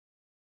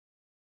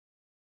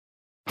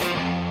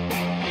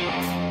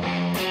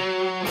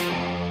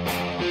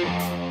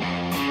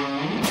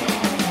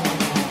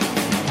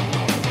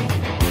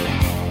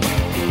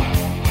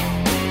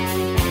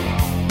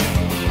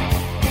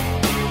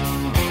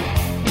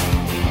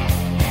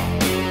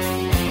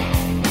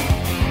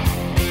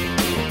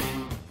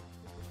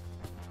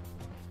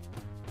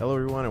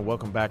Hello, everyone, and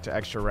welcome back to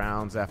Extra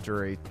Rounds.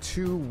 After a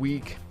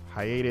 2-week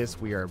hiatus,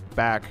 we are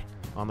back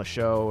on the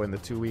show. In the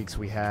 2 weeks,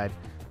 we had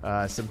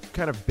some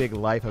kind of big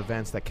life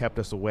events that kept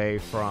us away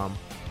from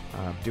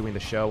doing the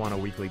show on a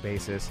weekly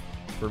basis.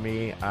 For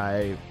me,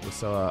 I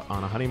was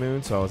on a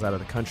honeymoon, so I was out of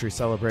the country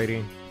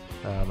celebrating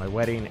my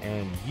wedding,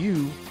 and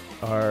you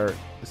are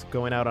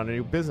going out on a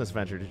new business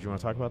venture. Did you want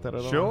to talk about that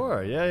at all?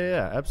 Sure.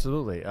 Yeah,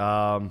 absolutely.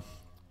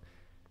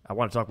 I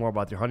want to talk more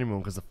about your honeymoon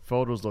because the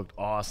photos looked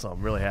awesome.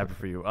 I'm really happy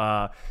for you.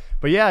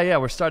 But yeah,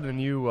 we're starting a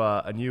new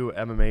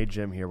MMA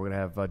gym here. We're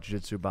gonna have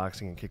jiu-jitsu,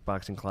 boxing, and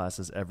kickboxing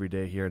classes every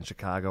day here in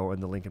Chicago in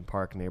the Lincoln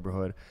Park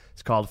neighborhood.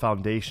 It's called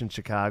Foundation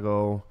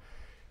Chicago.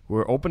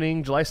 We're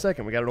opening July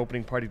 2nd. We got an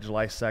opening party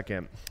July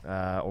 2nd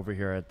over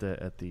here at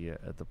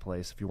the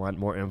place. If you want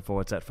more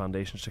info, it's at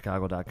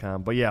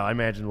foundationchicago.com. But yeah, I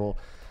imagine we'll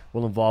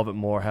involve it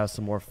more, have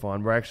some more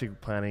fun. We're actually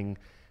planning.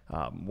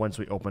 Once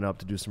we open up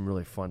to do some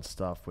really fun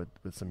stuff with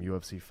some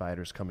UFC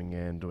fighters coming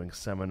in, doing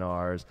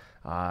seminars.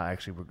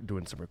 Actually, we're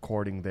doing some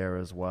recording there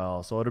as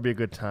well. So it'll be a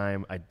good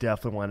time. I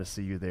definitely want to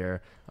see you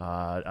there.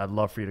 I'd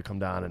love for you to come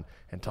down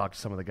and talk to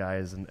some of the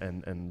guys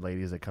and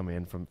ladies that come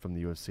in from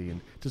the UFC and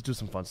just do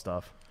some fun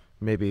stuff.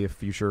 Maybe a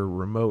future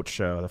remote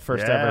show, the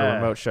first ever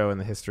remote show in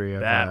the history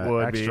of that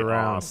would Extra be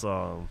Rounds.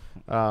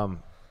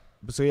 Awesome.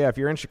 So yeah, if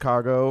you're in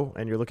Chicago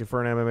and you're looking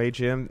for an MMA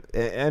gym,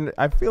 and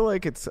I feel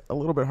like it's a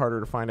little bit harder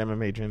to find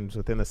MMA gyms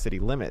within the city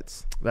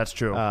limits. That's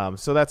true.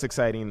 So that's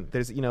exciting.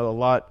 There's a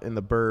lot in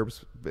the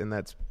burbs, and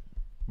that's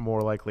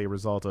more likely a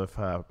result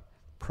of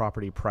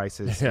property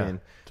prices in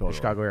the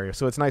Chicago area.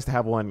 So it's nice to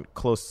have one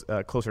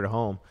closer to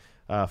home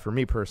for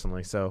me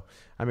personally. So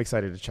I'm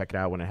excited to check it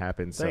out when it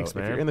happens. Thanks, so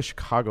man. If you're in the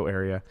Chicago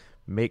area,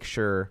 make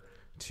sure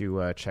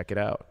to check it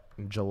out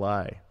in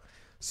July.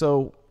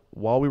 So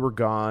while we were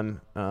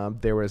gone,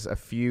 there was a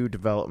few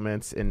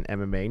developments in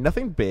MMA.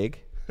 Nothing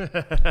big,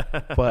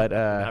 but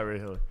not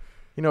really.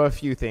 A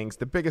few things.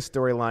 The biggest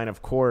storyline,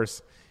 of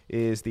course,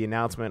 is the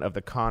announcement of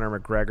the Conor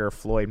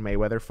McGregor-Floyd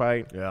Mayweather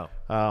fight. Yeah.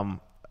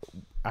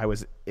 I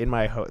was in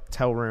my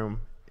hotel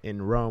room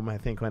in Rome, I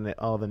think, when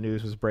all the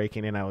news was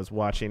breaking, and I was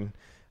watching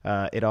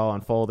it all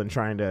unfold and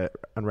trying to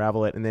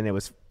unravel it. And then it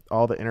was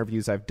all the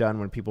interviews I've done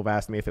when people have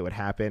asked me if it would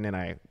happen, and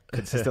I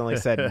consistently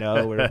said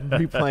no. We're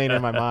replaying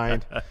in my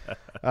mind.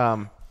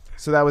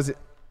 So that was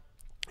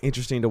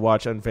interesting to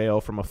watch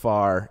unveil from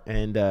afar,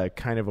 and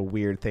kind of a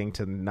weird thing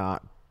to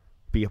not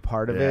be a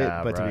part of it,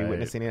 but to be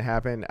witnessing it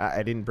happen.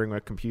 I didn't bring a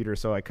computer,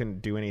 so I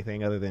couldn't do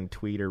anything other than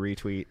tweet or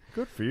retweet.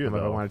 Good for you, if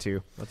I wanted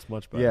to. That's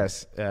much better.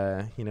 Yes,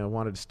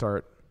 wanted to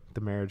start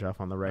the marriage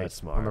off on the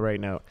right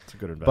note. It's a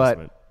good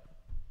investment.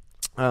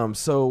 But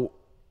so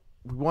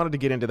we wanted to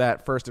get into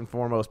that first and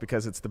foremost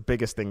because it's the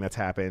biggest thing that's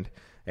happened,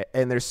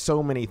 and there's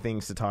so many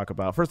things to talk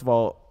about. First of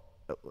all,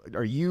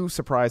 are you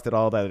surprised at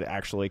all that it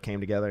actually came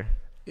together?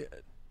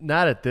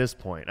 Not at this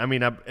point. I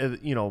mean,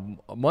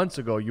 months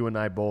ago, you and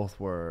I both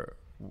were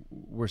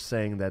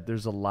saying that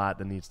there's a lot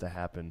that needs to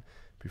happen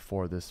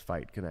before this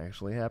fight can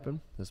actually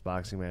happen. This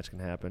boxing match can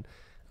happen.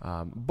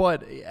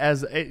 But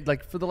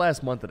for the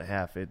last month and a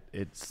half,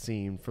 it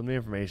seemed, from the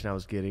information I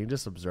was getting,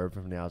 just observed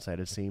from the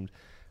outside, it seemed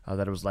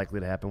that it was likely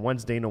to happen.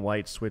 Once Dana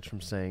White switched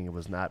from saying it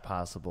was not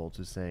possible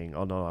to saying,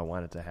 "Oh no, I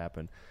want it to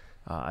happen,"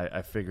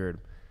 I figured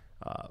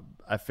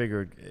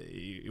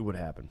it would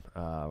happen.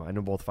 I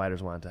know both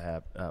fighters wanted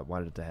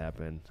it to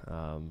happen,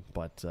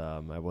 but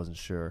I wasn't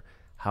sure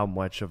how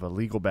much of a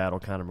legal battle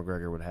Conor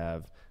McGregor would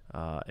have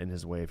in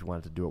his way if he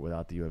wanted to do it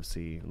without the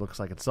UFC. It looks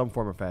like in some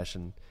form or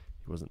fashion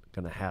he wasn't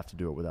going to have to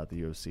do it without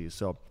the UFC.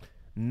 So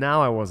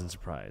now I wasn't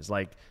surprised.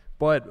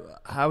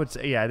 But I would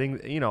say, I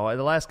think, the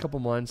last couple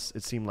months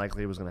it seemed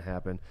likely it was going to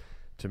happen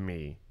to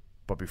me.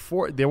 But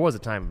before, there was a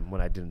time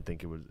when I didn't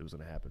think it was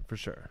going to happen, for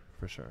sure.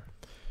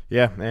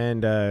 Yeah,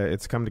 and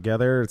it's come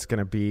together. It's going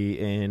to be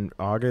in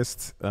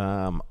August.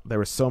 There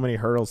were so many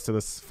hurdles to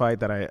this fight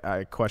that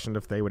I questioned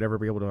if they would ever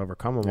be able to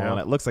overcome them all. And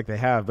it looks like they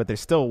have, but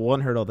there's still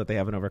one hurdle that they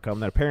haven't overcome,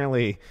 that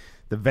apparently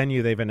the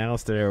venue they've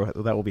announced that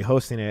will be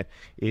hosting it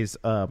is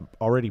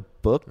already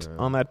booked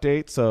on that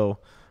date. So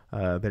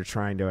they're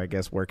trying to, I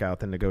guess, work out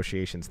the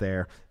negotiations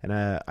there. And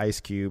Ice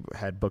Cube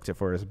had booked it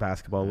for his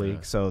basketball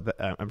league, so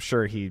I'm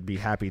sure he'd be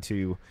happy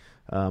to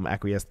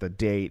acquiesce the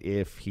date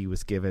if he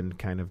was given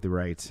kind of the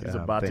right He's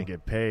about to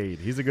get paid.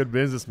 He's a good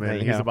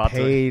businessman. He's about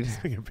to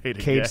get paid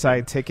cage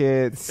side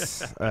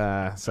tickets.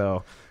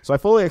 So I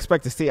fully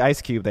expect to see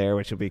Ice Cube there,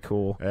 which will be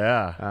cool.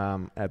 Yeah.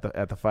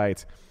 At the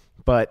fight,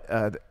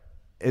 but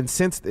and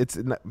since it's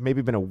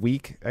maybe been a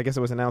week, I guess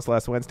it was announced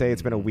last Wednesday.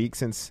 It's been a week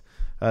since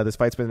this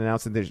fight's been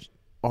announced, and there's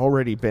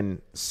already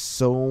been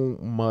so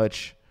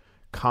much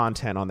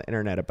content on the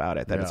internet about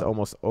it that it's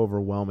almost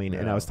overwhelming.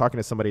 And I was talking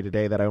to somebody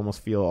today that I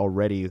almost feel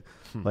already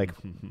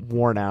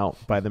worn out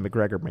by the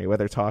McGregor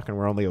Mayweather talk, and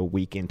we're only a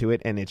week into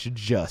it and it's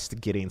just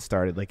getting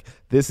started.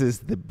 This is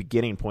the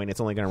beginning point. It's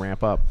only going to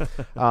ramp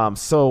up.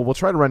 So we'll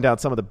try to run down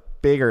some of the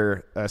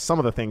bigger some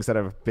of the things that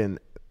have been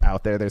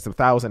out there. There's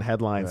 1,000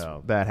 headlines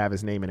that have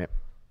his name in it.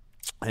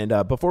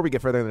 And before we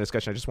get further in the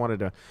discussion, I just wanted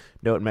to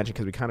note and mention,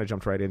 because we kind of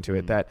jumped right into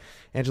it, that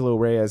Angelo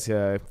Reyes,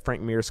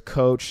 Frank Mir's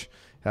coach,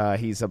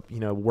 He's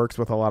works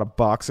with a lot of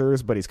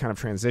boxers, but he's kind of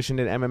transitioned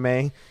in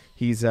MMA.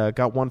 He's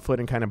got one foot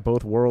in kind of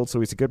both worlds, so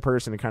he's a good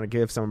person to kind of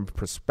give some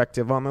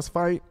perspective on this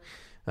fight.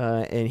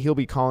 And he'll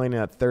be calling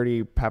at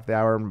 30 past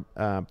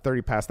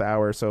the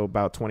hour, so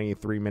about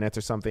 23 minutes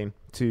or something,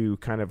 to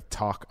kind of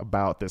talk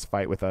about this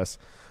fight with us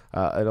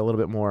at a little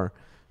bit more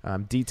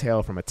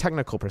detail from a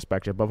technical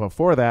perspective. But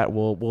before that,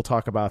 we'll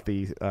talk about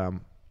the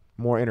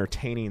more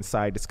entertaining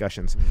side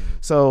discussions.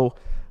 So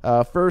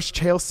first,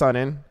 Chael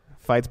Sonnen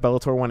fights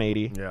Bellator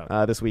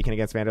 180 this weekend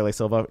against Wanderlei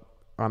Silva.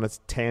 On a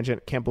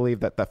tangent, can't believe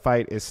that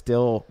fight is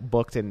still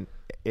booked and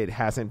it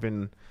hasn't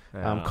been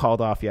called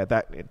off yet.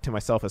 That to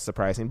myself is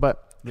surprising,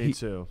 but me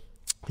too.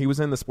 He was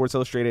in the Sports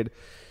Illustrated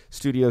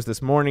studios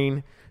this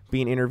morning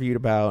being interviewed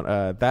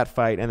about that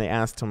fight, and they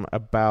asked him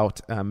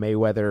about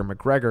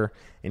Mayweather-McGregor,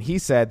 and he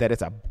said that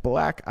it's a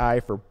black eye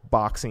for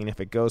boxing if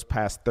it goes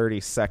past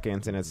 30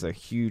 seconds, and it's a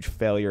huge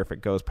failure if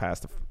it goes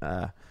past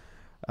the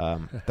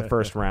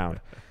first round.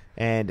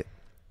 And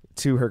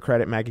to her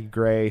credit, Maggie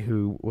Gray,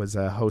 who was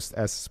a host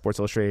at Sports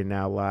Illustrated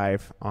Now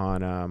Live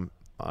on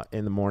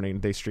in the morning,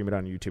 they stream it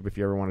on YouTube if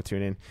you ever want to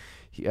tune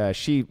in.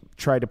 She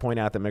tried to point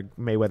out that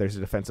Mayweather's a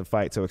defensive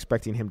fight, so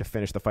expecting him to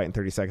finish the fight in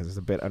 30 seconds is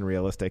a bit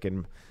unrealistic.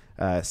 And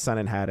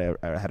Sonnen had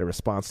a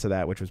response to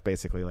that, which was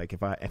basically like,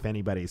 if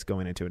anybody's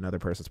going into another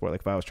person's sport,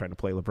 like if I was trying to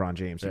play LeBron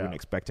James, you wouldn't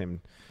expect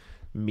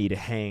me to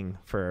hang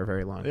for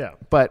very long. Yeah.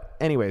 But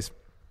anyways,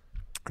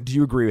 do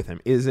you agree with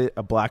him? Is it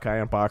a black eye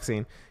on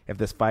boxing if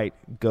this fight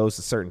goes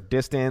a certain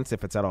distance,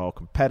 if it's at all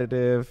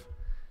competitive?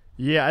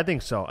 Yeah, I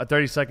think so. At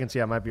 30 seconds,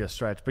 it might be a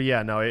stretch. But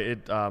yeah, no,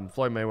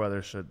 Floyd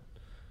Mayweather should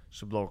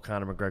blow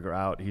Conor McGregor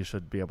out. He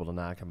should be able to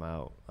knock him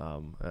out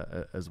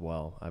as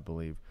well, I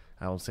believe.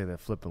 I don't say that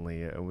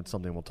flippantly. It's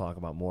something we'll talk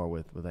about more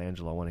with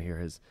Angelo. I want to hear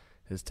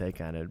his take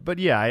on it. But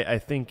yeah, I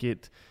think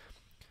it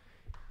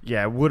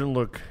wouldn't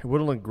look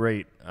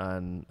great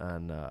on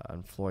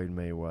Floyd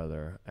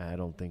Mayweather. I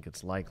don't think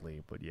it's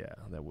likely, but yeah,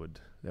 that would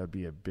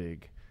be a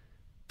big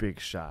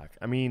shock.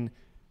 I mean,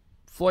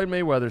 Floyd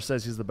Mayweather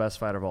says he's the best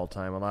fighter of all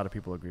time. A lot of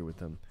people agree with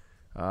him.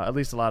 At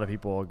least a lot of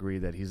people agree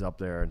that he's up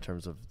there in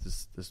terms of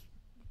this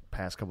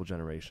past couple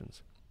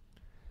generations.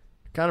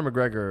 Conor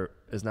McGregor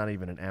is not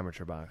even an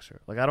amateur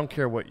boxer. Like, I don't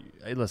care what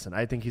listen,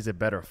 I think he's a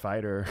better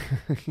fighter,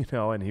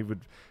 and he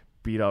would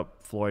beat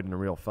up Floyd in a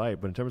real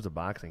fight. But in terms of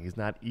boxing, he's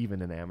not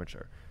even an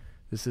amateur.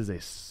 This is a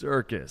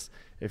circus.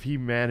 If he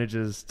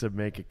manages to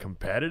make it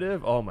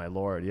competitive, oh my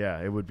Lord, yeah,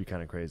 it would be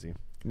kind of crazy.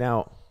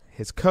 Now,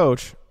 his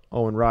coach,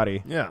 Owen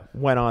Roddy,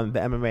 went on the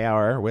MMA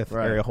Hour with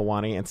Ariel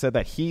Helwani and said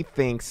that he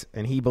thinks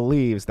and he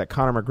believes that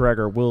Conor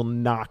McGregor will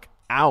knock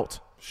out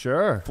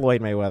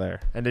Floyd Mayweather.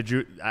 And did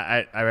you?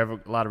 I have a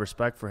lot of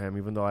respect for him,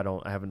 even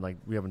though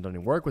we haven't done any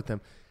work with him.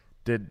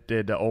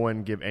 Did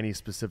Owen give any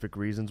specific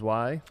reasons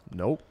why?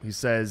 Nope. He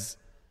says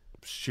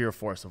sheer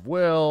force of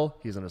will.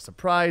 He's going to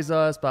surprise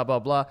us. Blah blah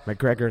blah.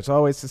 McGregor's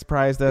always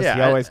surprised us.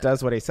 He always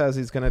does what he says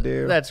he's going to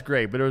do. That's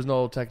great, but there was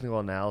no technical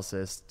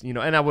analysis.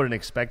 And I wouldn't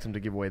expect him to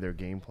give away their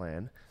game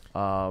plan.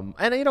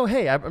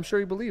 Hey, I'm sure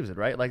he believes it,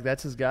 right? Like,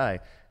 that's his guy.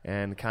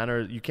 And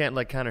Conor, you can't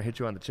let Conor hit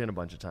you on the chin a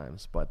bunch of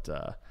times, but.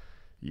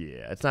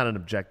 Yeah, it's not an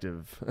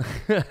objective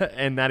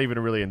and not even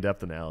a really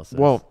in-depth analysis.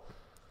 Well,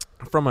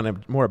 from a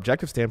more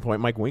objective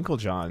standpoint, Mike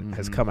Winkeljohn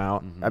has come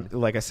out.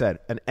 Like I said,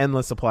 an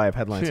endless supply of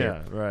headlines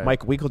here. Right.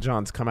 Mike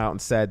Winkeljohn's come out and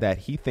said that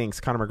he thinks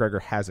Conor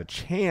McGregor has a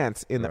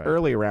chance in the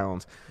early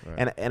rounds.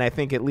 Right. And I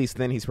think at least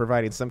then he's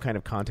providing some kind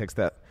of context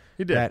that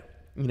he did. That,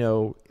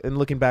 and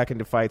looking back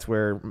into fights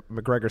where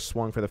McGregor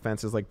swung for the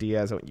fences like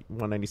Diaz at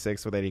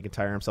 196 so that he could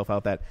tire himself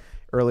out, that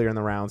earlier in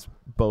the rounds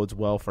bodes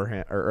well for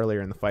him, or earlier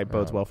in the fight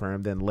bodes well for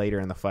him than later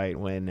in the fight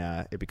when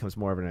it becomes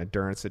more of an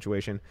endurance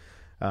situation.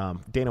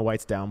 Dana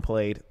White's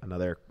downplayed,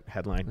 another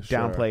headline,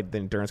 downplayed the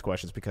endurance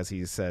questions because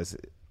he says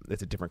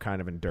it's a different kind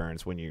of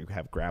endurance when you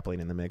have grappling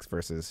in the mix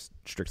versus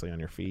strictly on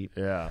your feet.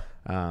 Yeah.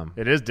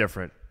 It is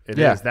different. It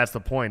is. That's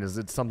the point, is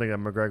it's something that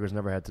McGregor's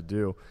never had to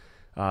do.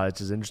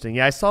 Which is interesting.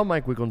 Yeah, I saw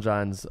Mike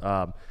Winkeljohn's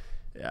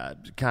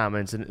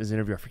comments in his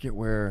interview. I forget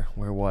where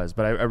it was,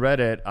 but I read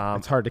it.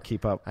 It's hard to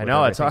keep up. I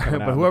know it's hard,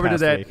 but whoever did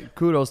that,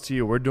 kudos to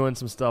you. We're doing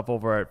some stuff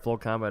over at Full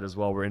Combat as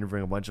well. We're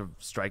interviewing a bunch of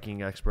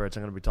striking experts.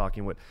 I'm going to be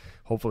talking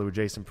hopefully with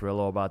Jason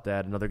Perillo about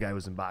that, another guy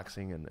who's in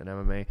boxing and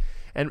MMA.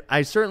 And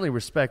I certainly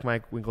respect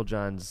Mike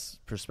Winkeljohn's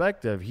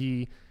perspective.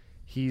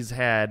 He's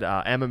had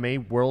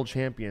MMA world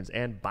champions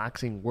and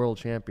boxing world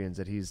champions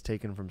that he's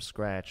taken from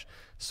scratch.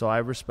 So I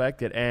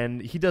respect it.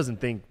 And he doesn't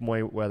think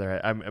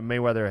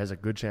Mayweather has a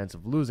good chance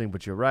of losing,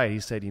 but you're right. He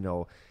said,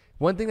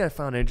 one thing I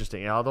found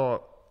interesting,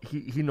 although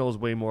he knows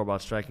way more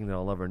about striking than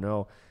I'll ever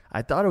know,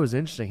 I thought it was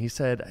interesting. He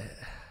said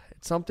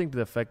it's something to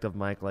the effect of,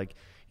 Mike, like,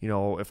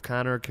 if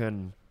Conor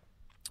can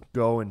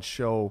go and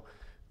show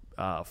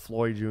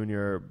Floyd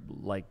Jr.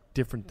 like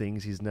different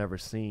things he's never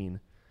seen,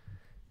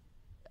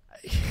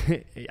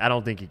 I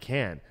don't think he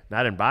can.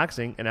 Not in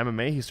boxing. In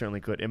MMA, he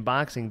certainly could. In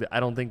boxing, I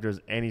don't think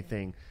there's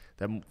anything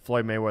that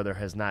Floyd Mayweather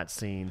has not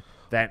seen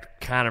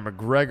that Conor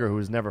McGregor, who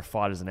has never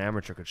fought as an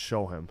amateur, could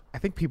show him. I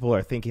think people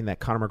are thinking that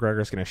Conor McGregor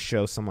is going to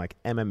show some like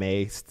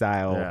MMA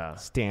style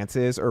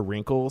stances or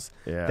wrinkles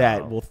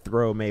that will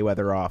throw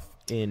Mayweather off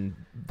in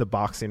the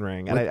boxing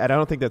ring, and I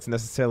don't think that's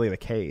necessarily the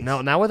case.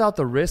 No, not without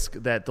the risk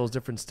that those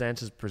different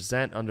stances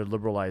present under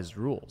liberalized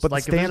rules. But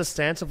like if there's a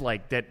stance of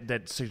like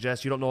that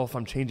suggests you don't know if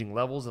I'm changing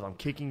levels, if I'm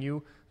kicking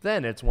you,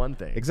 then it's one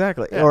thing.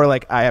 Exactly. Yeah. Or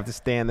like I have to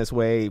stand this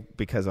way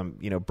because I'm,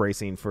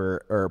 bracing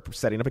for or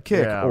setting up a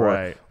kick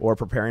or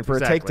preparing for a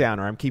takedown,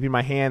 or I'm keeping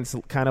my hands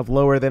kind of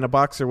lower than a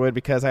boxer would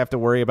because I have to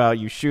worry about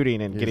you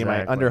shooting and getting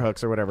my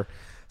underhooks or whatever.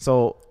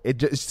 So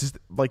it's just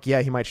like,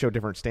 he might show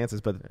different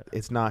stances, but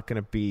it's not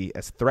going to be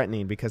as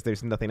threatening because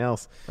there's nothing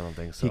else I don't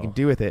think so. he can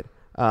do with it.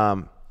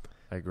 I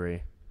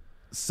agree.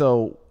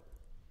 So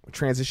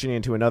transitioning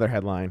into another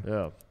headline.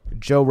 Yeah.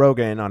 Joe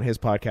Rogan on his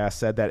podcast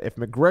said that if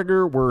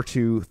McGregor were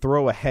to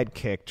throw a head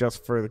kick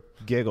just for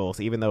giggles,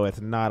 even though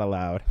it's not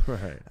allowed,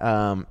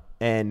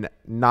 and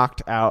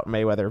knocked out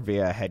Mayweather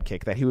via a head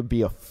kick, that he would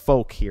be a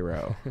folk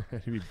hero.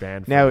 He'd be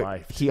banned for now,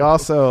 life. He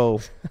also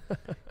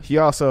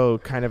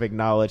kind of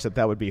acknowledged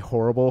that would be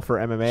horrible for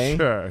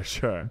MMA.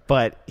 Sure.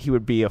 But he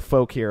would be a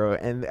folk hero,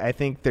 and I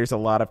think there's a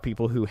lot of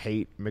people who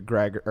hate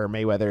McGregor or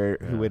Mayweather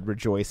who would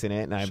rejoice in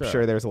it, and I'm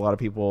sure there's a lot of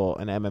people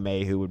in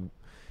MMA who would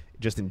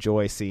just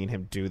enjoy seeing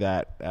him do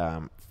that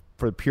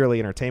for purely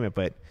entertainment.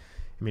 But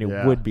I mean,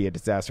 it would be a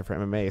disaster for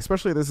MMA,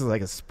 especially this is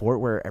like a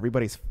sport where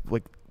everybody's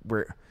like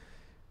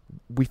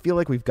we feel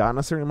like we've gotten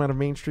a certain amount of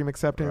mainstream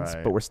acceptance,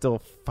 but we're still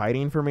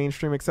fighting for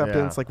mainstream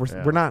acceptance. Like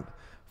we're not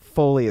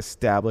fully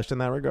established in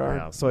that regard.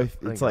 Yeah, so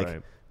it's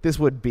like this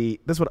would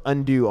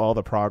undo all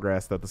the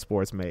progress that the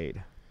sport's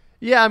made.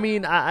 Yeah, I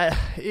mean,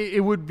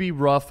 it would be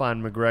rough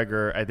on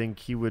McGregor. I think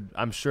he would.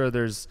 I'm sure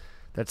that's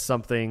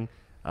something.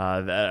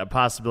 A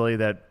possibility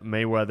that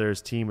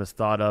Mayweather's team has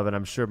thought of, and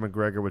I'm sure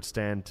McGregor would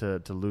stand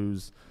to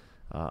lose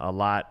a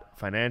lot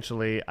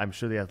financially. I'm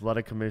sure the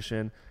Athletic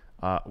Commission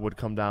would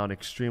come down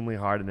extremely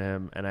hard on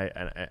him, and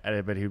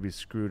I bet he would be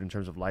screwed in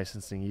terms of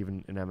licensing,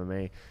 even in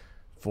MMA,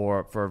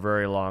 for a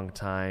very long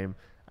time.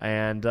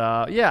 And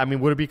I mean,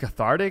 would it be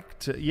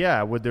cathartic?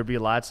 Would there be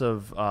lots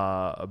of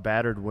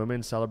battered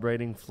women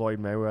celebrating Floyd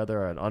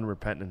Mayweather, an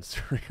unrepentant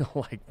serial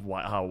like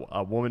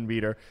a woman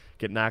beater,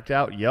 get knocked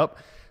out? Yep.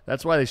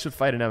 That's why they should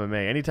fight in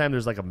MMA. Anytime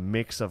there's like a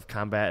mix of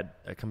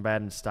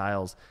combatant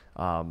styles,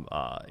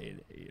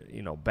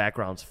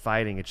 backgrounds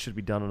fighting, it should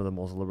be done under the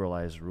most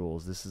liberalized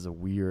rules. This is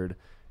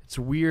it's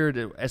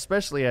weird,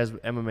 especially as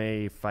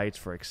MMA fights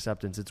for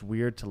acceptance. It's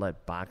weird to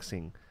let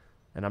boxing,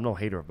 and I'm no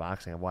hater of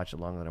boxing. I've watched it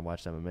longer than I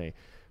watched MMA,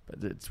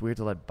 but it's weird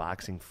to let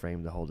boxing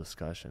frame the whole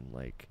discussion.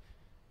 Like,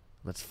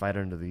 let's fight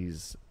under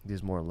these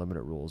more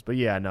limited rules. But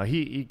yeah, no,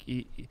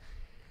 he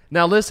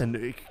now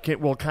listen,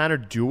 will Conor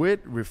do it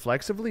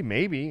reflexively?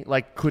 Maybe.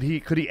 Like, could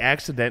he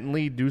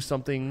accidentally do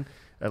something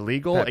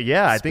illegal?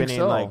 I think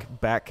so. Like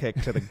back kick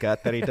to the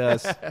gut that he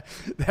does.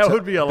 That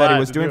would be a lot. That he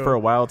was doing for a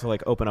while to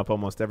like open up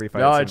almost every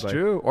fight. No, it's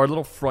true. Or a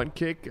little front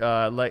kick.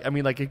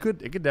 It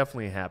could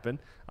definitely happen.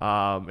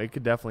 It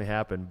could definitely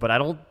happen. But I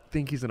don't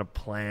think he's gonna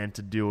plan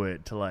to do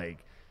it to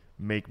like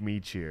make me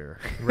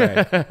cheer.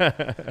 Right.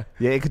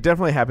 Yeah, it could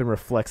definitely happen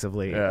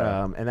reflexively.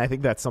 Yeah. And I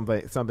think that's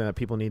something that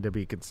people need to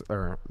be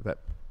that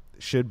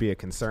should be a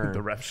concern. The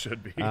refs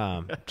should be.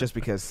 Just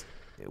because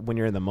when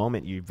you're in the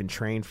moment, you've been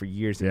trained for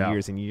years and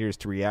years and years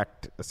to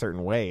react a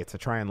certain way, to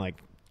try and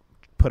like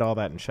put all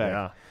that in check.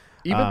 Yeah.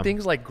 Even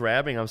things like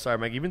grabbing. I'm sorry,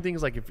 Mike. Even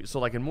things like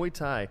like in Muay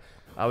Thai,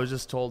 I was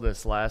just told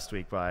this last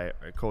week by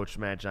Coach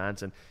Matt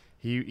Johnson.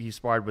 He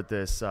sparred with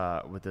this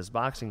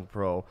boxing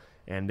pro,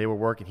 and they were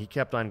working. He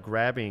kept on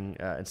grabbing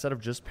instead of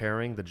just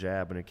parrying the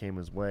jab when it came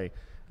his way.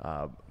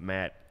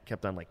 Matt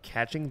kept on like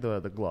catching the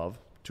glove,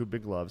 two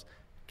big gloves,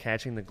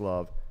 catching the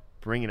glove,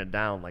 bringing it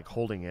down, like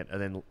holding it,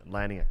 and then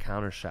landing a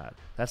counter shot.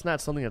 That's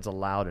not something that's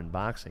allowed in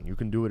boxing. You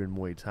can do it in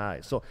Muay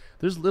Thai. So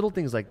there's little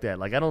things like that.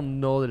 Like, I don't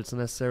know that it's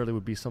necessarily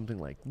would be something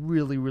like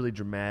really, really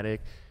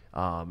dramatic.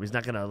 He's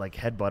not going to like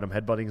headbutt him.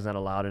 Headbutting is not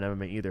allowed in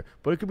MMA either.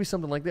 But it could be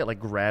something like that,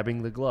 like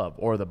grabbing the glove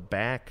or the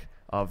back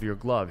of your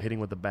glove, hitting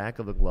with the back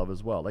of the glove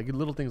as well. Like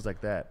little things like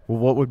that. Well,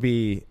 what would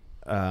be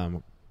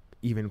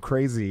even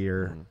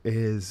crazier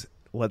is,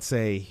 let's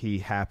say he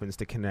happens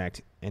to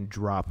connect and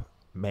drop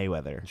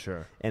Mayweather.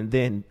 Sure. And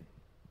then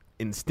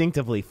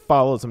instinctively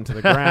follows him to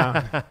the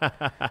ground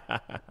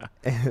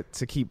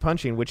to keep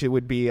punching, which it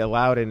would be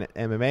allowed in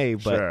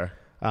MMA, but sure.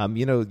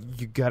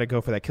 You got to go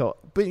for that kill.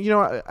 But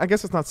I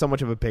guess it's not so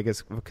much of a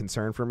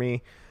concern for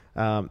me.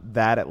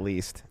 That at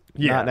least,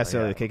 not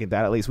necessarily the kicking.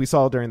 That at least we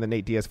saw during the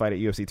Nate Diaz fight at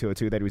UFC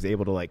 202 that he was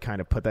able to like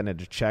kind of put that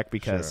into check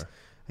because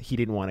he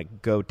didn't want to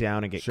go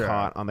down and get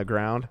caught on the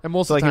ground. And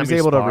most of the time he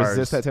was able to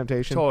resist that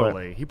temptation.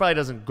 Totally, he probably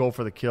doesn't go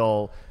for the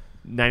kill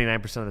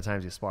 99% of the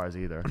times he spars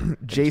either.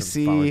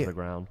 JC the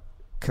ground.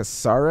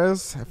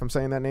 Casares, if I'm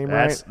saying that name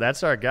right.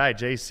 That's our guy,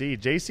 JC.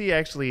 JC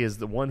actually is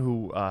the one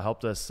who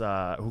helped us,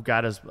 who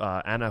got us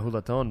Ana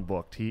Hulaton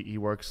booked. He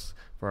works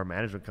for our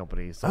management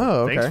company. So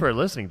okay. Thanks for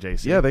listening,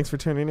 JC. Yeah, thanks for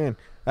tuning in.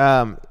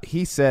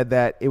 He said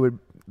that it would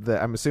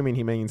I'm assuming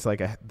he means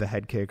like the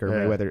head kick or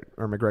Yeah. Mayweather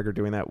or McGregor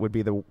doing that would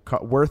be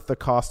worth the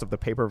cost of the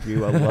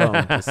pay-per-view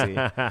alone to see.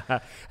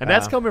 And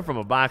that's coming from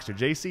a boxer.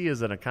 JC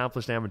is an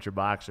accomplished amateur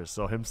boxer,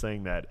 so him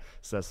saying that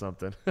says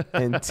something.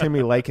 And Timmy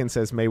Lycan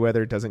says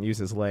Mayweather doesn't use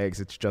his legs.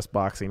 It's just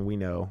boxing. We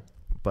know,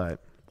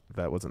 but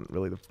that wasn't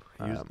really the.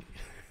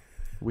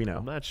 We know.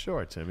 I'm not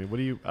sure,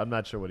 Timmy. I'm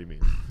not sure what he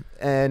means.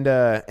 And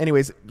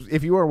anyways,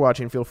 if you are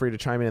watching, feel free to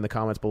chime in the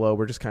comments below.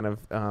 We're just kind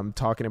of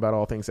talking about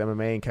all things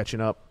MMA and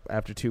catching up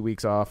after 2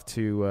 weeks off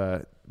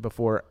to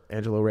before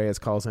Angelo Reyes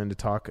calls in to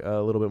talk a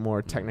little bit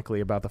more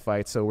technically about the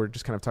fight. So we're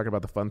just kind of talking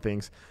about the fun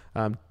things.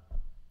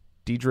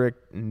 Diedrich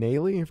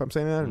Naley, if I'm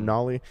saying that, or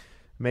Nolly,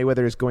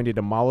 Mayweather is going to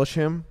demolish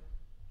him.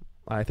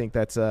 I think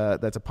that's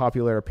a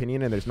popular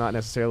opinion, and there's not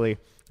necessarily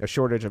a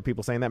shortage of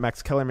people saying that.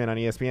 Max Kellerman on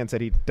ESPN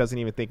said he doesn't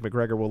even think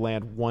McGregor will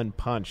land one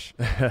punch.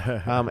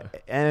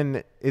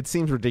 And it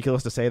seems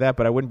ridiculous to say that,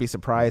 but I wouldn't be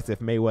surprised if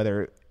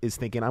Mayweather is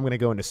thinking, I'm going to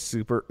go into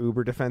super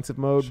uber defensive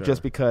mode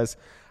just because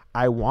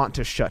I want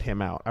to shut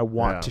him out. I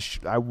want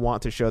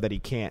to show that he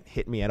can't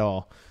hit me at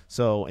all.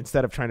 So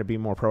instead of trying to be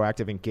more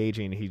proactive,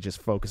 engaging, he just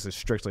focuses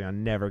strictly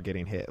on never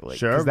getting hit.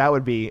 Because that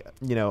would be,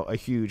 a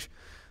huge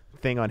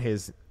thing on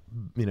his,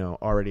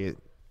 already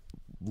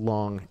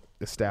long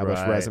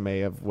established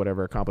resume of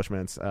whatever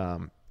accomplishments.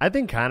 I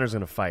think Conor's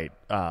going to fight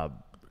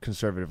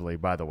conservatively,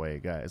 by the way,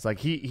 guys. Like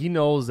he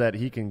knows that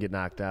he can get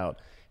knocked out.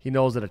 He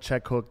knows that a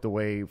check hook, the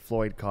way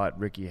Floyd caught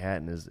Ricky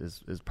Hatton,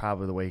 is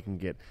probably the way he can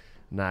get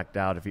knocked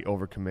out. If he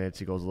overcommits,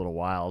 he goes a little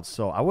wild.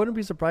 So I wouldn't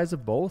be surprised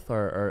if both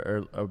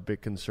are a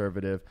bit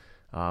conservative,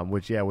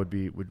 which would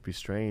be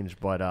strange.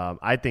 But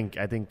I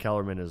think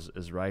Kellerman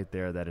is right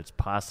there that it's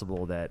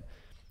possible that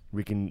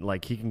we can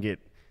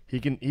he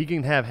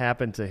can have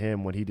happen to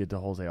him what he did to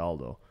Jose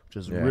Aldo.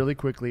 Just really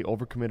quickly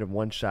overcommitted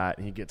one shot,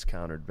 and he gets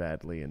countered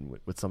badly and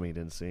with something he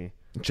didn't see.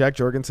 Jack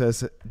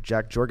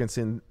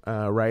Jorgensen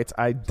writes,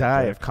 "I'd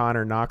die if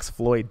Conor knocks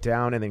Floyd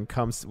down and then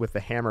comes with the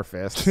hammer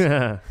fist,"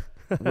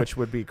 which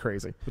would be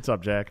crazy. What's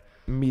up, Jack?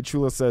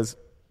 Michula says,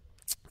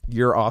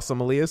 "You're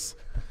awesome, Elias."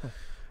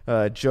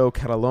 Joe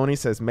Cataloni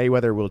says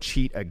Mayweather will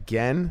cheat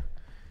again,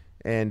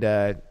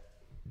 and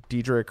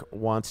Diedrich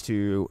wants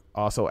to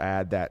also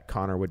add that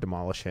Conor would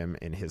demolish him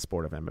in his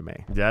sport of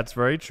MMA. That's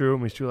very true.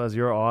 Michula,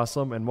 you're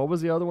awesome. And what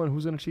was the other one?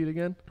 Who's going to cheat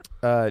again?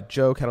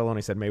 Joe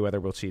Cataloni said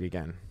Mayweather will cheat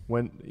again.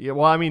 What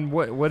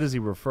is he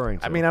referring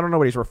to? I don't know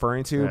what he's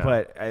referring to,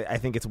 but I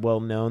think it's well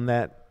known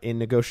that in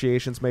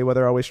negotiations,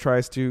 Mayweather always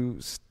tries to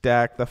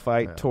stack the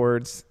fight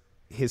towards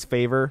his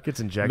favor, gets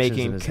injections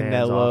making in his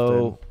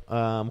Canelo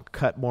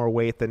cut more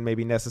weight than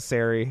maybe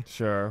necessary.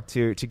 Sure,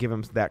 to give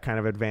him that kind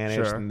of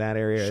advantage in that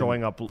area.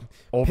 Showing up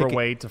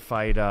overweight to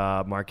fight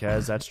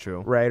Marquez. That's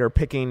true, right? Or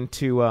picking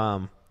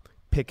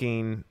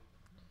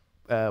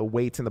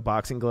weights in the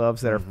boxing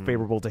gloves that are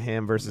favorable to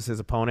him versus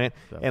his opponent.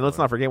 Definitely. And let's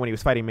not forget when he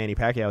was fighting Manny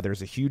Pacquiao, there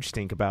was a huge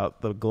stink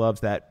about the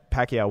gloves that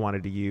Pacquiao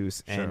wanted to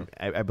use, and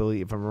I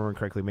believe, if I'm remembering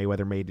correctly,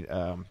 Mayweather made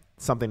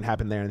something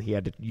happen there, and he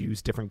had to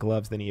use different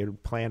gloves than he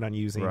had planned on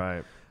using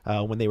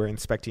when they were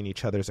inspecting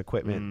each other's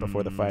equipment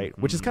before the fight,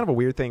 which is kind of a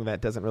weird thing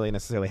that doesn't really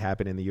necessarily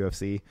happen in the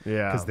UFC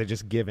because they're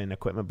just given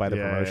equipment by the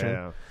promotion.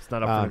 Yeah. It's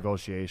not up for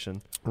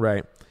negotiation.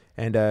 Right.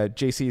 And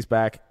JC's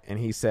back, and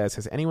he says,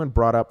 has anyone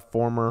brought up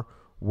former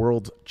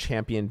world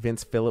champion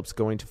Vince Phillips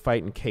going to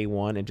fight in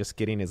K1 and just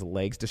getting his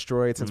legs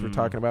destroyed since we're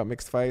talking about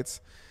mixed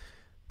fights?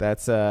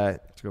 That's a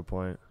good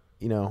point.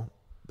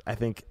 I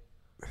think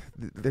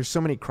there's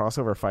so many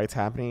crossover fights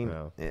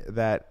happening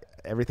that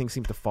everything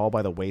seems to fall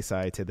by the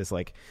wayside to this,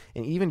 and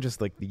even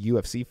just like the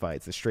UFC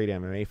fights, the straight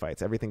MMA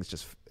fights, everything's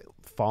just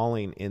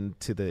falling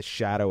into the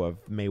shadow of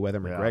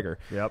Mayweather-McGregor.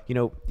 Yep.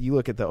 You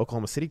look at the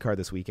Oklahoma City card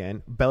this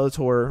weekend,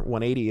 Bellator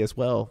 180 as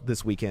well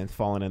this weekend,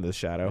 falling into the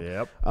shadow.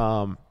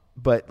 Yep.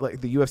 But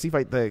like the UFC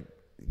fight, the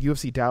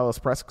UFC Dallas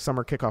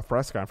summer kickoff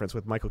press conference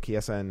with Michael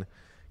Chiesa and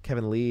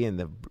Kevin Lee and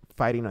the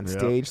fighting on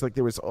stage,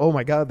 there was, oh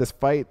my God, this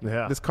fight,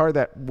 this card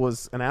that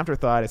was an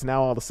afterthought is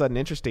now all of a sudden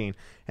interesting.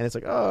 And it's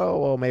like, oh,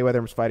 well,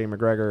 Mayweather's fighting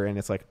McGregor. And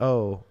it's like,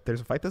 oh,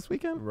 there's a fight this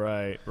weekend?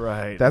 Right.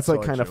 That's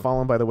like kind of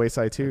fallen by the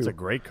wayside too. It's a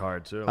great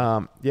card too.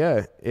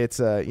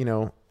 It's,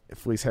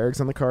 Felice Herrig's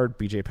on the card,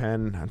 BJ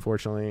Penn,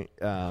 unfortunately,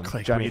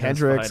 Johnny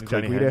Hendricks,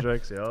 Clay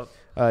Guida.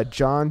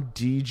 John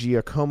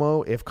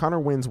DiGiacomo, if Conor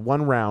wins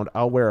one round,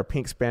 I'll wear a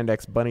pink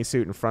spandex bunny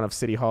suit in front of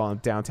City Hall in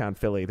downtown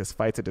Philly. This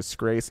fight's a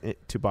disgrace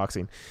to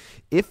boxing.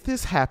 If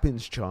this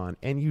happens, John,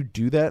 and you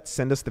do that,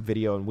 send us the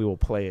video and we will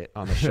play it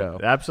on the show.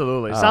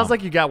 Absolutely. Sounds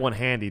like you got one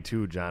handy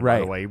too, John, by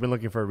the way. You've been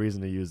looking for a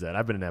reason to use that.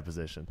 I've been in that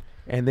position.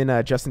 And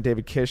then Justin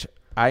David Kish,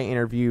 I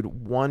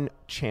interviewed one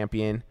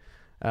champion,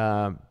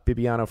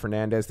 Bibiano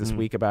Fernandez, this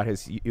week about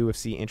his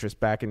UFC interest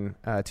back in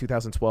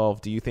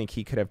 2012. Do you think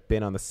he could have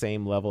been on the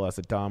same level as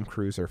a Dom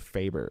Cruz or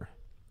Faber?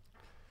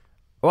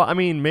 Well,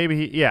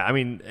 maybe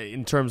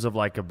in terms of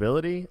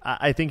ability,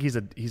 I think he's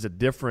a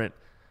different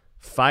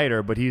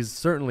fighter, but he's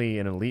certainly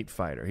an elite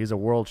fighter. He's a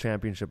world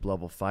championship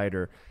level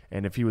fighter,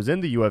 and if he was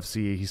in the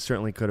UFC, he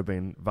certainly could have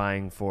been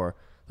vying for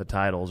the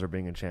titles or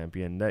being a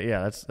champion.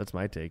 That's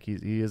my take.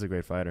 He is a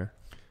great fighter.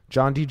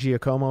 John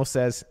DiGiacomo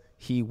says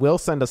he will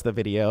send us the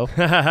video.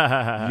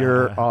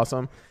 You're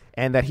awesome.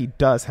 And that he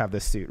does have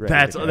this suit ready.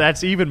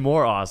 That's even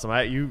more awesome.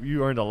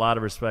 You earned a lot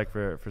of respect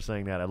for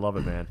saying that. I love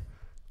it,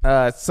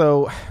 man.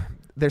 So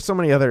there's so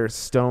many other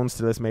stones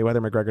to this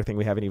Mayweather-McGregor thing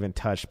we haven't even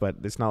touched, but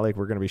it's not like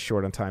we're going to be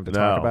short on time to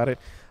talk about it.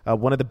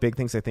 One of the big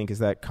things I think is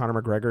that Conor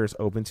McGregor is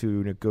open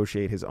to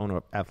negotiate his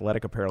own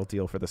athletic apparel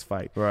deal for this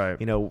fight. Right.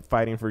 You know,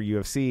 fighting for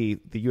UFC,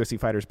 the UFC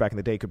fighters back in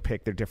the day could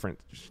pick their different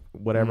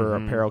whatever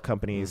apparel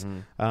companies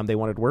they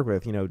wanted to work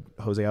with. You know,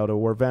 Jose Aldo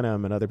wore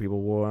Venom and other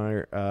people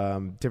wore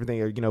different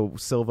things. You know,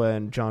 Silva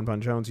and John Bon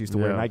Jones used to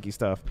wear Nike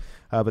stuff.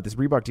 But this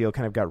Reebok deal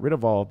kind of got rid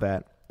of all of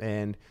that.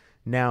 And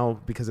now,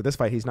 because of this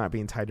fight, he's not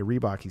being tied to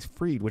Reebok. He's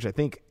freed, which I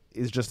think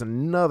is just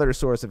another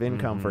source of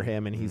income for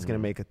him, and he's going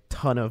to make a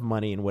ton of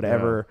money in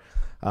whatever.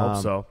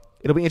 Hope so.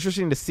 It'll be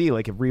interesting to see,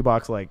 like, if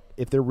Reebok's like,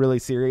 if they're really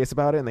serious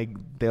about it, and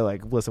they're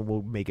like, listen,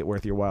 we'll make it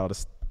worth your while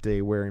to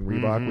stay wearing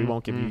Reebok. We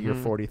won't give you your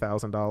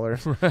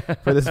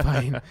 $40,000 for this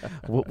fight.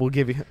 We'll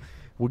give you,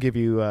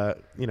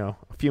 you know,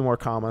 a few more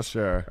commas,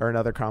 or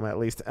another comma at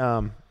least.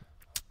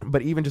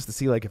 But even just to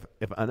see, like,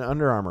 if an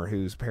Under Armour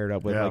who's paired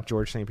up with like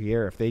George St.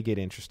 Pierre, if they get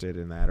interested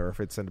in that, or if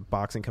it's a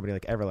boxing company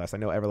like Everlast. I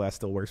know Everlast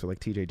still works with like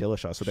TJ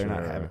Dillashaw, so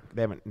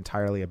they haven't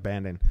entirely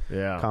abandoned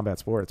combat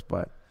sports.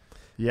 But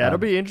it'll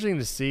be interesting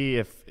to see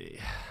if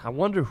I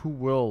wonder who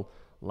will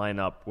line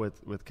up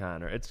with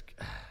Conor.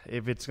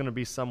 If it's going to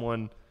be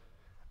someone,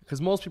 because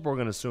most people are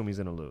going to assume he's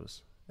going to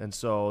lose, and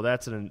so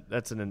that's an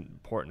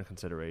important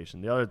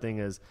consideration. The other thing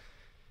is,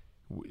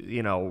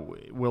 you know,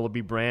 will it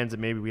be brands that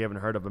maybe we haven't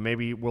heard of, but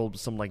maybe will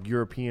some like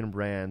European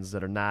brands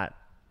that are not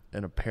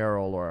an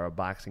apparel or a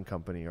boxing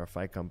company or a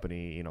fight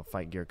company, you know,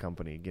 fight gear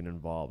company get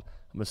involved.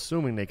 I'm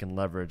assuming they can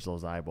leverage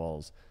those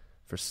eyeballs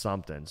for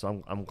something.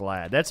 So I'm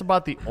glad. That's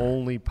about the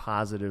only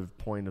positive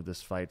point of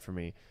this fight for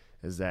me,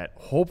 is that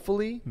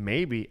hopefully,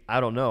 maybe,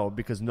 I don't know,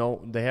 because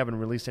they haven't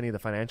released any of the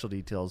financial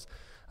details,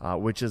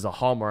 which is a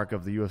hallmark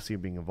of the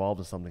UFC being involved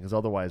in something, because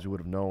otherwise we would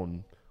have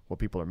known what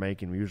people are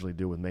making. We usually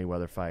do with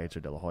Mayweather fights or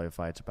De La Hoya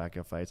fights or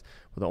Pacquiao fights.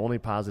 But the only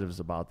positives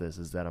about this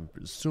is that I'm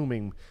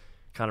assuming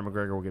Conor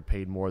McGregor will get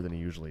paid more than he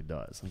usually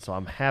does. And so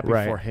I'm happy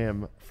for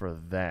him for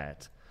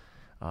that.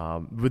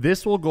 But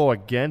this will go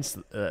against,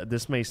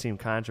 this may seem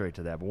contrary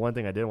to that, but one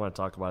thing I did want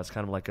to talk about is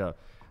kind of like a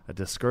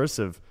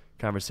discursive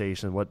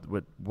conversation,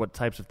 what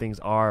types of things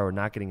are or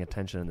not getting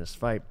attention in this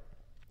fight.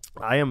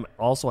 I am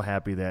also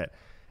happy that,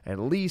 at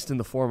least in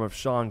the form of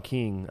Sean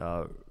King,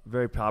 a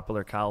very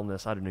popular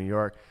columnist out of New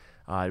York,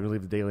 I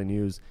believe the Daily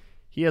News,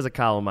 he has a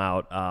column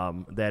out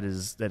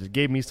that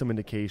gave me some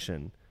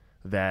indication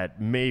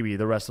that maybe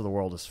the rest of the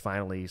world is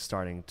finally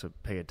starting to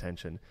pay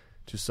attention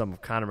to some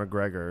of Conor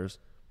McGregor's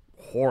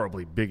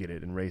horribly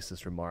bigoted and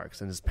racist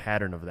remarks and his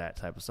pattern of that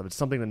type of stuff. It's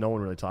something that no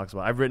one really talks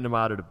about. I've written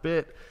about it a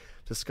bit,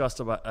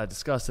 discussed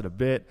it a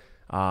bit,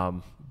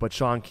 but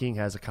Sean King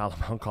has a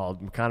column out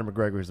called Conor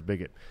McGregor is a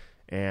Bigot,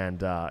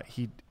 and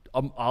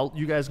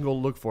you guys can go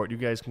look for it. You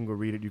guys can go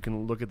read it. You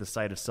can look at the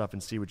site of stuff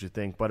and see what you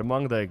think. But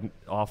among the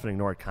often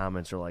ignored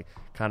comments are like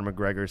Conor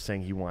McGregor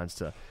saying he wants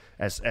to,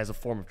 as a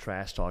form of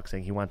trash talk,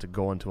 saying he wanted to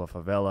go into a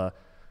favela,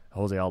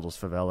 Jose Aldo's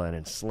favela, and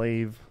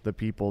enslave the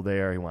people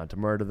there. He wanted to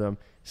murder them,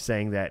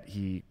 saying that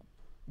he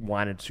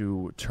wanted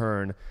to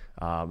turn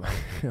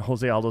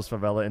Jose Aldo's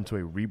favela into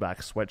a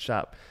Reebok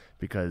sweatshop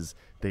because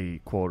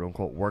they,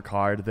 quote-unquote, work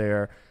hard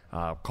there,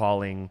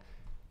 calling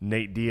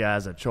Nate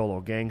Diaz a cholo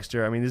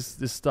gangster. I mean,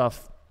 this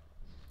stuff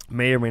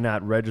may or may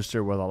not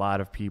register with a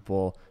lot of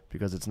people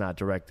because it's not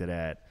directed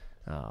at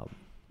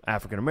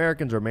African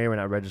Americans, or may or may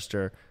not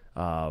register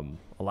a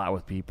lot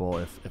with people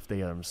if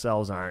they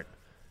themselves aren't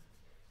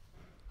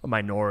a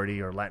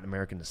minority or Latin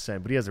American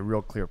descent. But he has a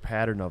real clear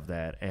pattern of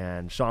that,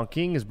 and Sean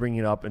King is bringing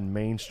it up in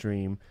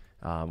mainstream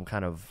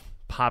kind of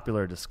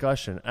popular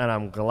discussion, and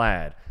I'm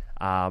glad.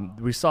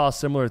 We saw a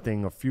similar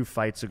thing a few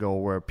fights ago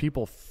where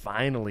people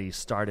finally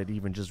started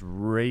even just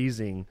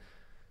raising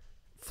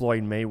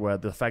Floyd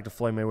Mayweather, the fact that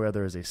Floyd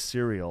Mayweather is a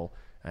serial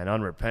and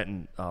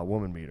unrepentant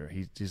woman beater.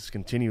 He just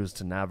continues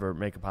to never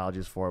make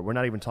apologies for it. We're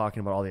not even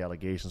talking about all the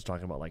allegations,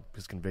 talking about like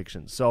his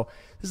convictions. So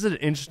this is an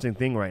interesting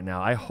thing right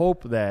now. I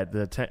hope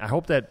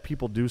that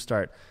people do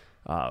start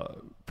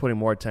putting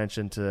more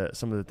attention to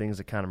some of the things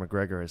that Conor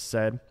McGregor has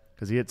said,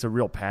 because it's a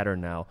real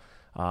pattern now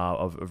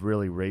of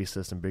really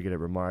racist and bigoted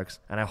remarks.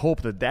 And I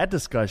hope that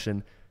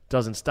discussion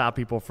doesn't stop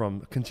people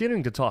from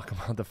continuing to talk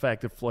about the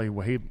fact that Floyd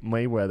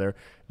Mayweather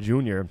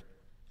Jr.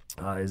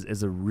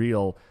 is a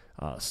real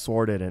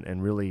sordid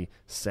and really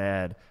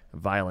sad,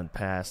 violent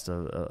past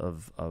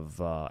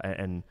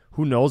and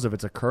who knows if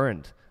it's a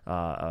current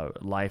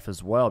life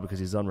as well, because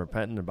he's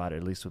unrepentant about it,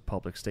 at least with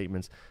public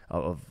statements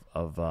of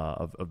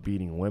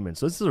beating women.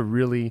 So this is a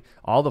really,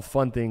 all the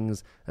fun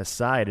things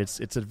aside,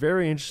 it's a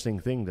very interesting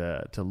thing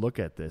to look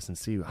at this and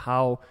see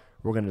how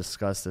we're going to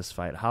discuss this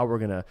fight, how we're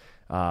going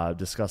to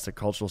discuss the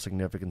cultural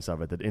significance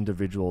of it, the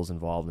individuals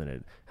involved in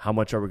it. How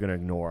much are we going to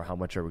ignore? How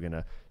much are we going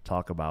to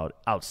talk about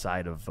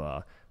outside of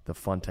the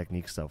fun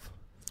technique stuff?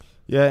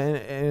 Yeah,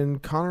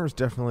 and Conor's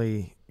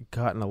definitely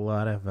gotten a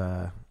lot of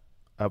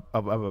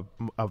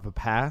a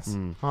pass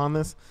on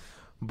this,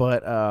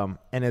 But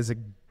and as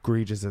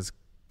egregious as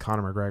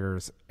Conor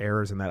McGregor's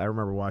errors in that, I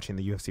remember watching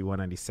the UFC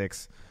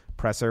 196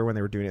 presser when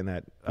they were doing it in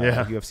that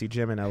UFC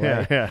gym in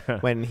LA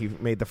when he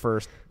made the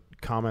first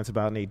comments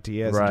about Nate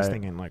Diaz, and just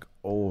thinking like,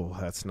 oh,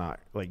 that's not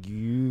like,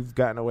 you've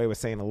gotten away with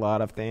saying a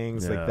lot of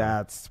things like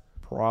that's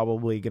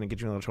probably going to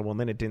get you in a little trouble. And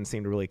then it didn't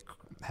seem to really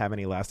have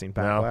any lasting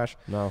backlash.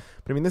 No.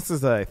 But I mean, this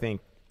is I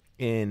think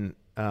in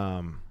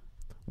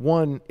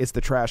one, it's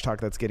the trash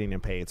talk that's getting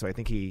him paid. So I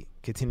think he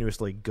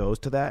continuously goes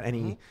to that,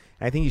 and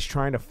I think he's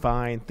trying to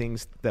find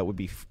things that would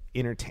be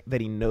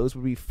that he knows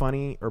would be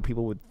funny or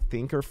people would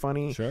think are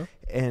funny,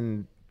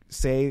 and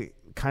say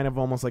kind of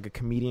almost like a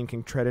comedian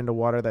can tread into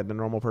water that the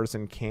normal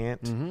person can't,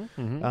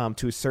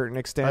 to a certain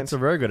extent. That's a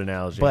very good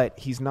analogy. But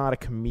he's not a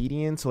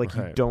comedian, so like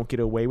you don't get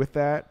away with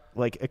that.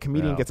 Like a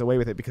comedian gets away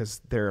with it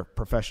because they're a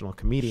professional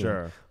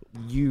comedian.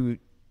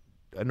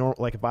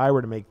 Like if I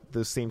were to make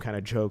those same kind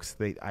of jokes,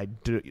 I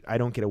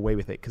don't get away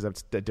with it because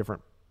it's a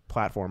different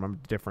platform. I'm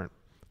a different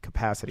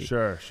capacity.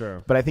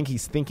 Sure. But I think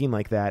he's thinking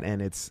like that,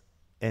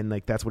 and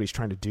like that's what he's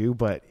trying to do.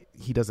 But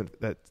he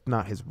doesn't. That's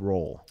not his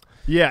role.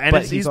 Yeah, and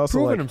he's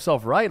proven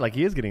himself right. Like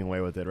he is getting away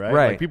with it, right?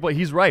 Right. Like people,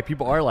 he's right.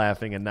 People are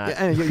laughing and not.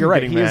 Yeah, and you're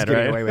right. He is getting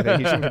right? away with it.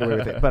 He shouldn't get away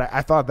with it. But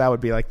I thought that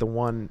would be like the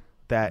one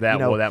that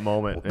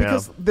moment,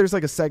 because there's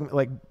like a segment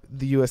like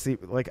the UFC.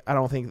 Like I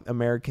don't think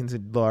Americans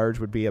at large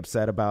would be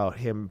upset about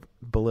him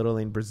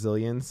belittling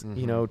Brazilians.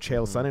 You know,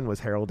 Chael Sonnen was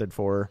heralded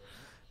for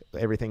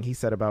everything he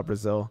said about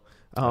Brazil.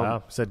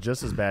 Said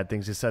just as bad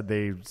things. He said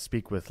they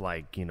speak with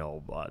like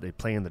they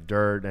play in the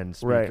dirt and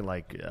speak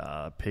like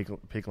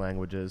pig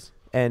languages.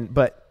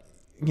 But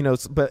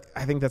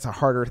I think that's a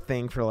harder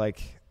thing for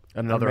like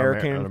another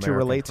American to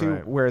relate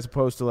to, whereas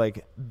opposed to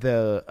like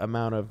the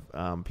amount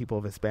of people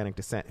of Hispanic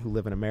descent who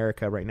live in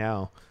America right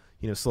now,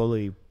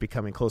 slowly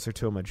becoming closer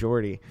to a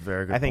majority.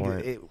 Very good. I think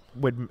point. It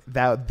would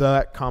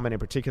that comment in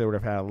particular would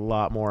have had a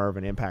lot more of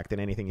an impact than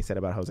anything he said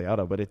about Jose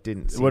Aldo, but it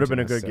didn't. It would have been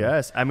a good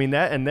guess. I mean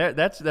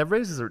that's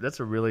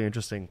a really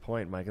interesting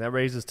point, Mike. And that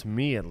raises to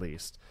me at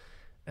least,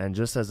 and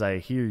just as I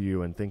hear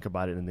you and think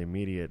about it in the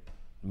immediate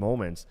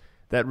moments,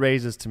 that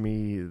raises to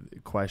me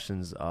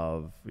questions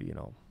of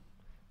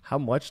how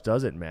much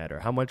does it matter?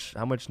 How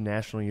much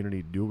national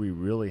unity do we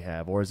really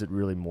have, or is it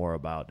really more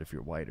about if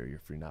you're white or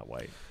if you're not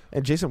white?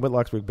 And Jason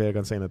Whitlock's big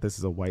on saying that this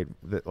is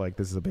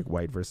a big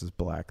white versus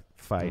black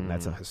fight, and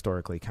that's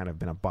historically kind of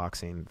been a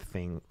boxing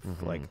thing,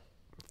 like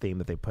theme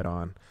that they put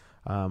on.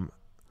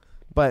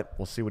 But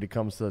we'll see what he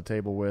comes to the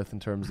table with in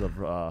terms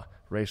of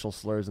racial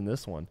slurs in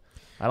this one.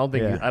 I don't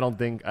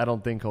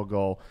think he'll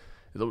go.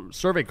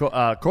 Survey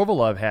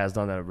Kovalev has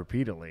done that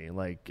repeatedly.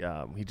 Like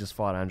he just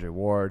fought Andre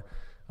Ward.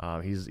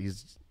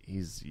 He's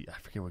I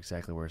forget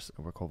exactly where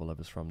Kovalev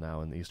is from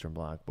now in the Eastern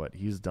Bloc, but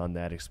he's done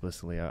that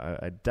explicitly.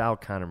 I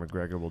doubt Conor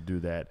McGregor will do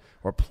that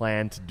or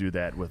plan to do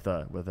that with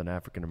an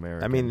African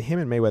American. I mean, him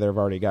and Mayweather have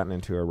already gotten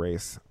into a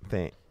race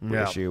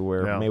issue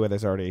where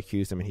Mayweather's already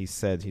accused him, and he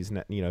said he's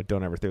not,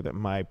 don't ever think that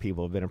my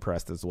people have been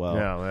impressed as well.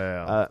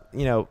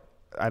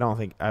 I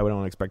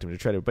don't expect him to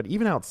tread it, but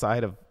even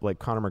outside of like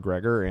Conor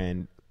McGregor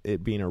and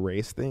it being a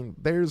race thing,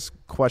 there's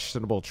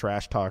questionable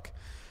trash talk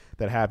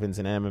that happens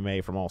in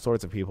MMA from all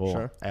sorts of people.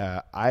 Sure.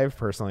 I've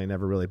personally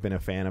never really been a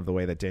fan of the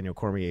way that Daniel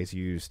Cormier's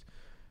used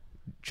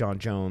John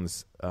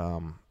Jones'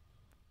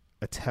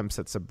 attempts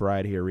at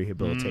sobriety or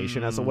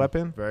rehabilitation as a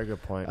weapon. Very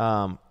good point.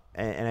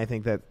 And I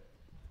think that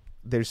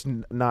there's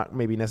not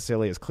maybe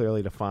necessarily as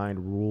clearly defined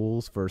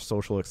rules for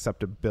social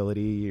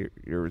acceptability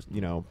or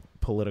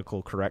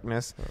political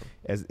correctness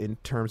as in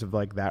terms of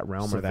like that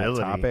realm Civility. Or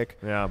that topic.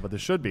 Yeah, but there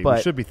should be. We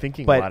should be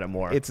thinking about it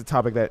more. It's a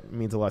topic that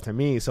means a lot to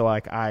me, so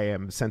like I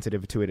am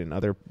sensitive to it in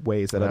other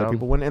ways that other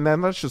people wouldn't. And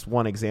then that's just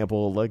one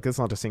example. Like it's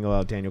not to single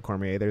out Daniel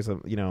Cormier. There's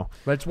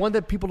but it's one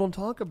that people don't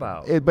talk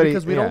about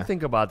because we don't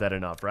think about that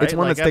enough, right? It's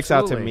one that sticks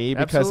out to me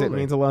because it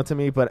means a lot to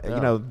me. But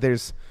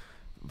there's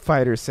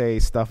fighters say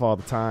stuff all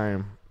the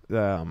time.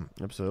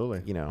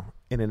 Absolutely.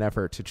 In an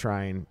effort to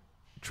try and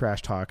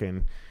trash talk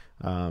and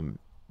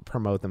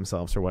promote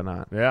themselves or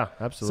whatnot. Yeah,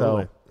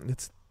 absolutely. So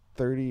it's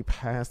 30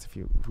 past.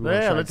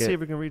 Let's see if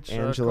we can reach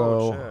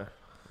Angelo. Coach.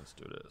 Let's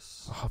do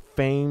this.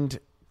 Famed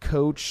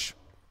coach.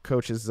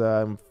 Coach is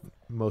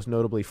most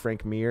notably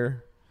Frank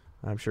Mir.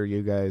 I'm sure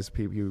you guys,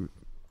 you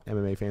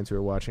MMA fans who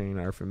are watching,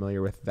 are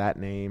familiar with that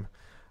name.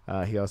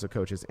 He also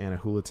coaches Anna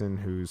Houliton,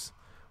 who's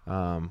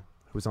on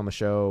the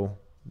show,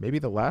 maybe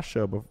the last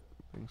show before.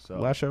 I think so.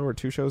 Last show or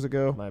 2 shows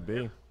ago. Might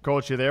be.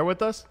 Coach, you there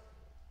with us?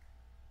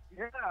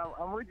 Yeah,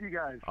 I'm with you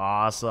guys.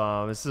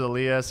 Awesome. This is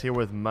Elias here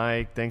with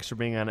Mike. Thanks for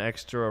being on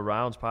Extra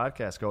Rounds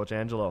podcast, Coach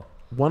Angelo.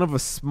 One of a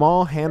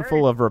small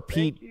handful of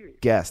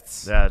repeat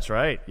guests. That's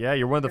right. Yeah,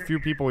 you're one of the few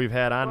people we've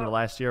had on in the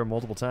last year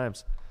multiple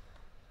times.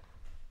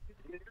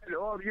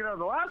 Well,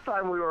 the last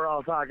time we were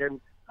all talking,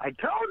 I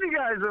told you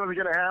guys it was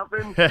going to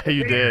happen.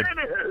 You did.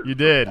 You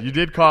did. You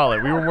did call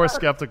it. We were more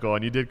skeptical,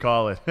 and you did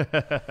call it.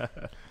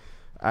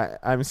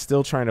 I'm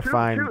still trying to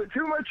find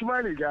too much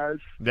money, guys.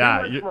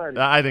 Yeah, too much money.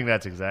 I think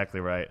that's exactly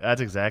right. That's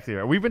exactly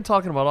right. We've been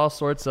talking about all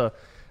sorts of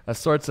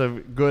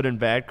good and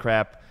bad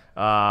crap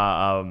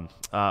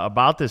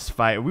about this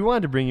fight. We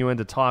wanted to bring you in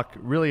to talk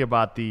really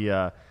about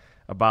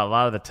about a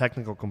lot of the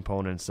technical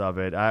components of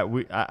it.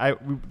 We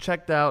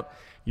checked out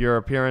your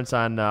appearance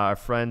on our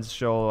friend's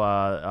show,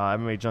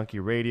 MMA Junkie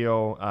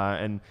Radio,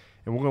 and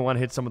we're going to want to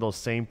hit some of those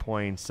same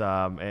points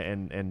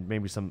and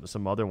maybe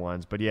some other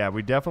ones. But yeah,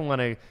 we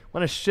definitely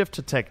want to shift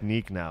to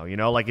technique now.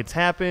 Like it's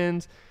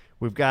happened.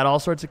 We've got all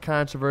sorts of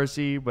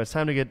controversy, but it's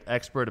time to get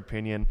expert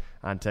opinion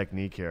on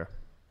technique here.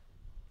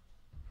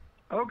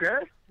 Okay,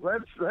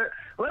 let's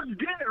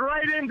get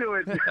right into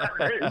it. and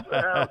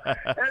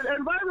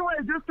by the way,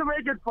 just to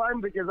make it fun,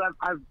 because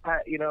I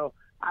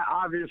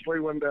obviously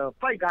when the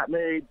fight got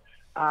made,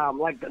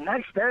 like the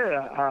next day,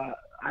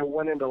 I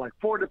went into like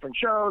 4 different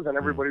shows, and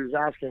everybody was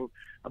asking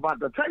about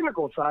the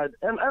technical side,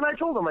 and I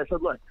told them, I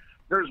said, look,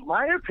 there's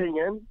my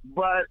opinion,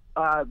 but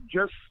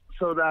just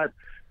so that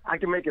I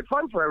can make it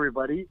fun for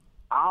everybody,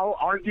 I'll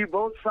argue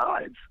both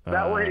sides.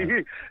 That way,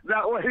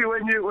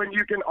 when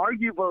you can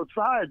argue both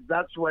sides,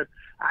 that's what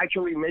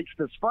actually makes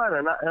this fun.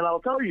 And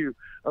I'll tell you,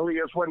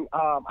 Elias, when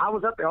I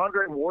was at the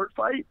Andre Ward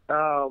fight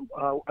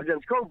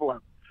against Kovalev,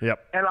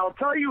 yep, and I'll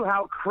tell you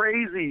how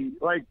crazy.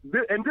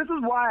 And this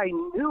is why I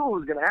knew it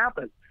was going to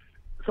happen.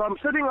 So I'm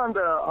sitting on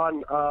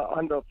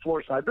the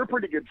floor side. They're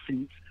pretty good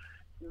seats.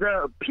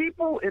 The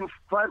people in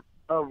front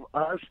of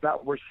us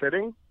that were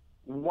sitting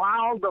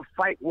while the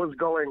fight was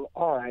going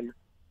on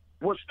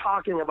was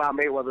talking about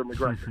Mayweather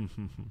McGregor.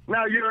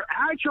 Now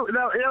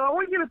I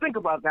want you to think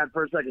about that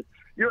for a second.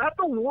 You're at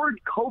the Ward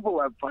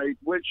Kovalev fight,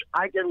 which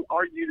I can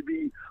argue to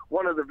be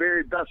one of the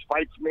very best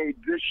fights made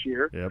this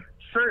year. Yep.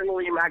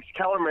 Certainly, Max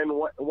Kellerman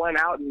went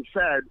out and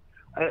said,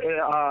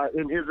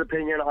 in his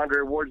opinion,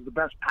 Andre Ward's the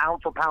best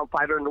pound-for-pound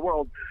fighter in the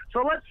world.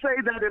 So let's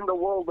say that in the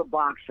world of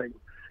boxing,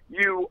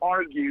 you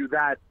argue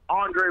that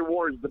Andre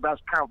Ward's the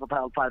best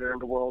pound-for-pound fighter in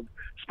the world,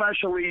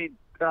 especially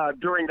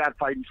during that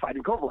fight he's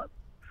fighting Kovalev.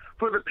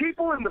 For the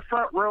people in the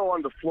front row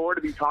on the floor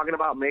to be talking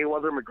about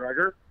Mayweather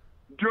McGregor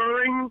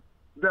during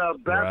the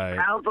best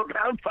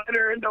pound-for-pound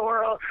fighter in the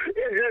world,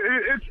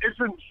 it's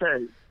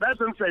insane.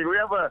 That's insane. We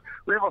have a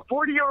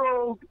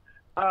 40-year-old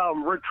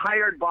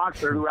retired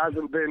boxer who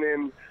hasn't been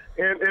in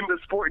the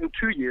sport in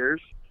 2 years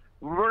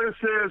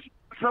versus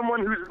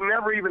someone who's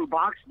never even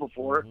boxed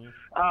before.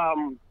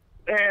 When's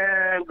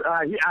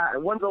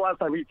the last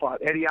time he fought?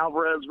 Eddie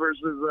Alvarez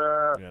versus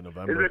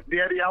November. Is it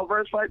the Eddie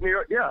Alvarez fight in New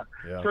York? Yeah.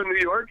 So New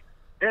York.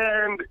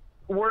 And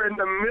we're in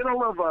the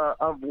middle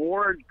of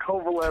Ward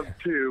Kovalev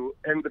 2,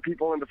 and the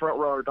people in the front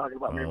row are talking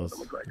about Mayweather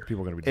McGregor.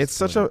 People are going to be.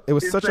 It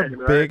was such a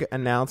big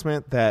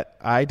announcement that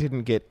I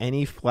didn't get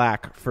any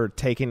flack for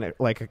taking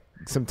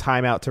some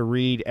time out to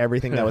read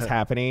everything that was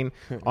happening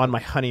on my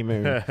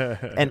honeymoon.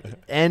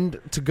 And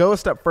to go a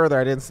step further,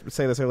 I didn't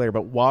say this earlier,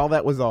 but while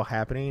that was all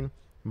happening,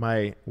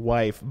 my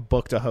wife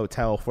booked a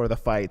hotel for the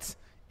fights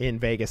in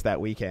Vegas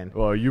that weekekend.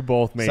 Well, you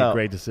both made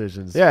great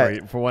decisions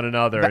for one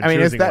another. I mean,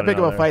 it's that big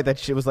of a fight that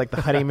she was like the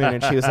honeymoon,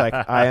 and she was like,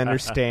 "I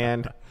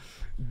understand.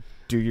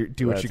 Do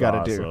what you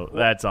got to do."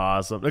 That's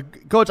awesome,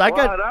 Coach.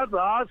 That's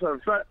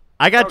awesome. So,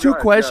 I got 2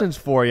 questions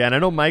for you, and I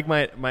know Mike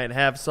might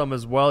have some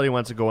as well. He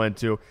wants to go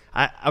into.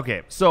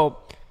 So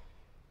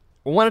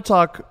I want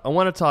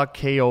to talk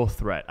KO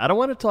threat. I don't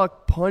want to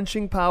talk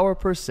punching power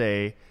per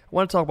se. I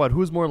want to talk about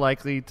who's more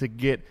likely to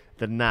get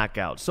the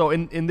knockout. So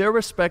in their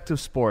respective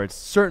sports,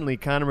 certainly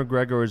Conor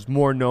McGregor is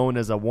more known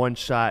as a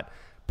one-shot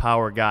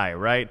power guy,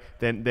 right,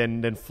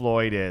 than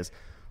Floyd is.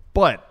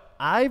 But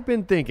I've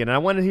been thinking, and I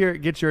want to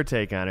get your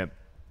take on it.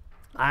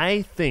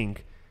 I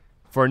think,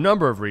 for a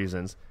number of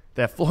reasons,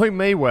 that Floyd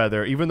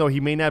Mayweather, even though he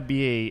may not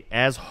be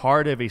as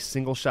hard of a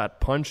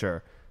single-shot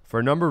puncher, for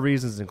a number of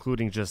reasons,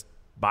 including just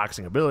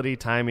boxing ability,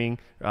 timing,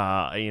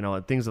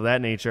 things of that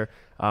nature,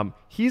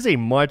 he's a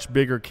much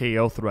bigger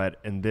KO threat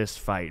in this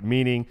fight,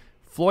 meaning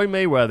Floyd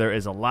Mayweather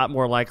is a lot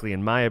more likely,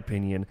 in my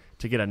opinion,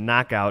 to get a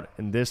knockout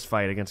in this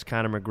fight against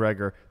Conor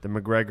McGregor than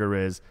McGregor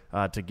is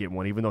to get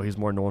one, even though he's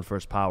more known for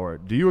his power.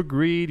 Do you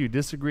agree? Do you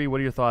disagree? What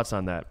are your thoughts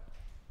on that?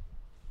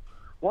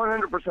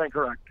 100%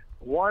 correct.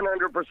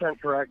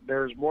 100% correct.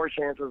 There's more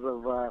chances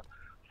of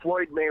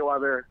Floyd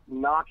Mayweather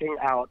knocking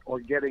out or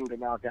getting the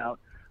knockout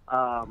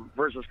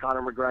versus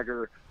Conor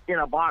McGregor in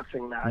a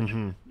boxing match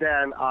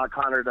than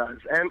Conor does.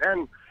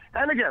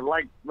 And again,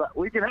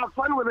 we can have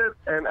fun with it,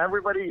 and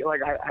everybody,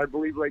 I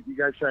believe, like you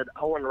guys said,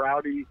 Owen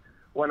Rowdy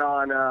went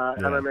on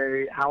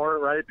MMA Hour,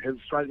 right, his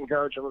striking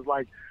coach, and was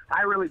like,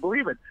 I really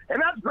believe it. And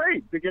that's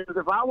great, because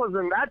if I was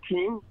in that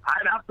team,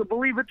 I'd have to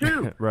believe it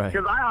too. Right.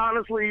 Because I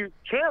honestly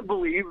can't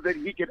believe that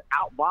he could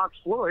outbox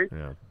Floyd.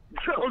 Yeah.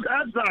 So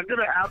that's not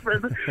going to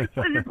happen.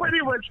 So you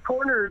pretty much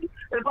cornered.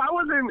 If I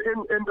was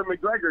in the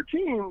McGregor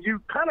team,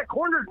 you kind of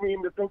cornered me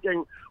into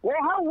thinking, well,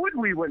 how would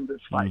we win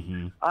this fight?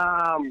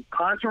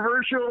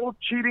 Controversial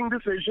cheating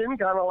decision,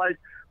 kind of like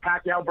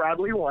Pacquiao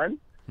Bradley won.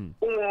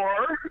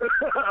 Or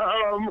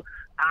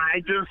I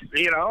just,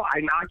 I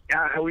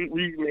knock.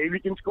 We maybe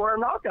can score a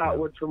knockout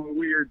with some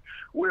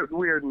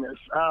weirdness.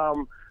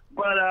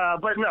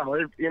 But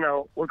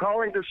no, we're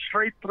calling this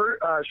straight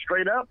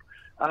up.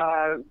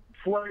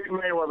 Floyd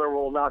Mayweather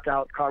will knock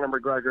out Conor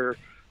McGregor.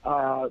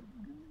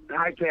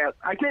 I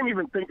can't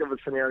even think of a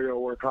scenario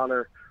where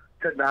Conor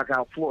could knock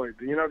out Floyd.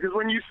 Because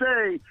when you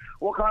say,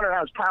 well, Conor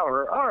has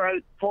power, all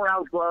right,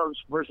 4-ounce gloves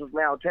versus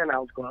now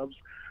 10-ounce gloves.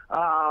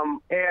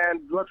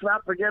 And let's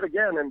not forget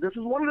again, and this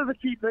is one of the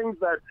key things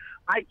that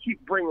I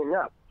keep bringing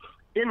up.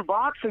 In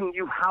boxing,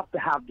 you have to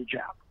have the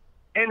jab.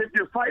 And if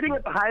you're fighting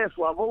at the highest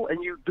level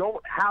and you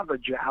don't have a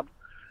jab,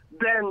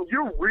 then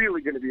you're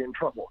really going to be in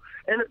trouble.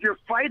 And if you're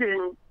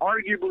fighting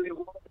arguably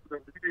one of the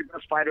three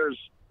best fighters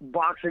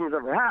boxing's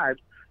ever had,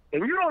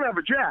 and you don't have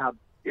a jab,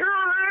 you're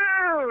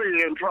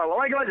really in trouble.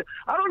 Like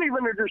I don't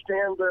even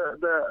understand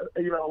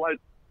the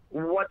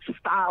what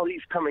style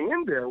he's coming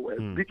in there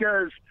with,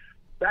 because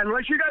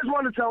unless you guys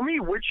want to tell me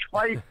which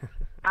fight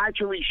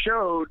actually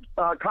showed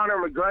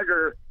Conor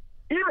McGregor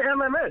in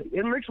MMA,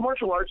 in mixed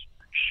martial arts,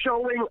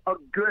 showing a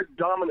good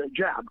dominant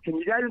jab. Can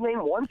you guys name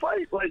one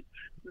fight? Like,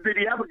 did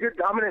he have a good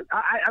dominant?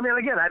 I mean,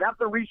 again, I'd have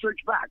to research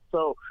back.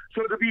 So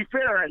to be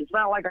fair, it's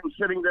not like I'm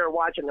sitting there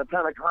watching a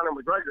ton of Conor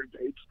McGregor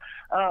tapes.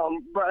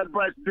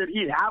 But did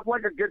he have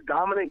like a good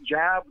dominant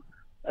jab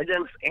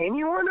against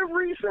anyone of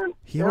recent?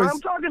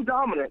 I'm talking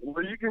dominant,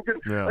 where you can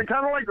like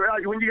kind of like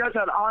when you guys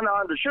had Anna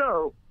on the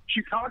show.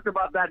 She talked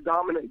about that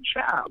dominant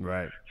jab.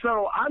 Right.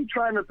 So I'm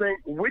trying to think,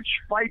 which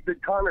fight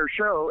did Conor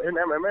show in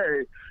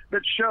MMA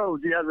that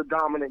shows he has a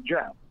dominant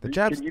jab?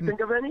 Can you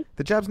think of any?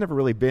 The jab's never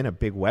really been a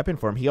big weapon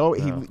for him. He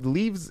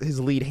leaves his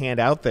lead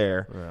hand out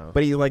there,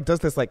 but he does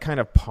this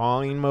kind of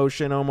pawing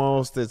motion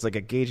almost. It's like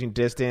a gauging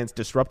distance,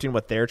 disrupting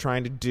what they're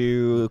trying to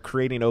do,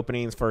 creating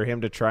openings for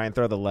him to try and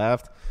throw the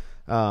left.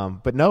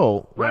 But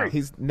no,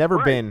 he's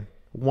never been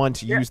one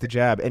to use the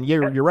jab. And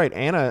you're right.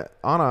 Anna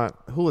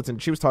Houlihan,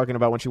 she was talking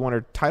about when she won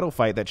her title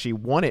fight that she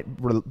won it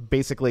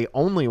basically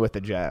only with the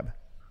jab.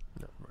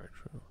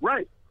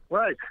 Right.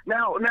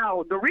 Now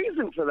the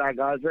reason for that,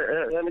 guys,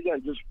 and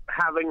again, just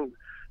having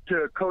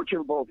to coach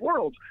in both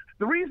worlds,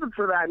 the reason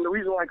for that and the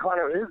reason why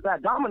Conor is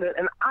that dominant,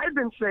 and I've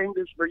been saying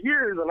this for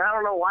years, and I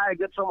don't know why I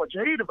get so much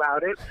hate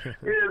about it,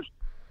 is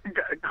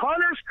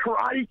Conor's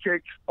karate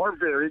kicks are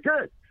very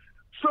good.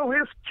 So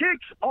his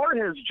kicks are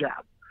his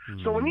jab.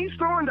 So when he's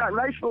throwing that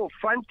nice little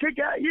front kick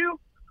at you,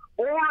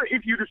 or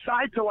if you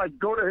decide to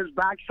go to his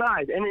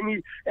backside and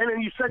then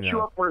he sets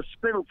you up for a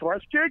spin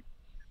thrust kick,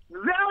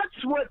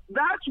 that's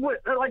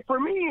what like for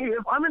me,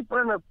 if I'm in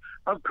front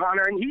of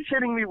Conor and he's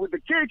hitting me with the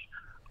kicks,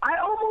 I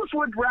almost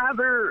would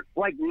rather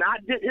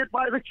not get hit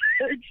by the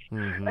kicks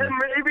and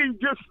maybe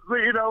just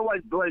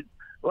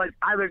like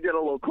either get a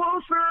little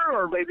closer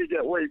or maybe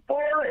get way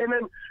forward,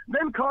 and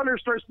then Conor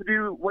starts to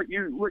do what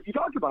you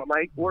talked about,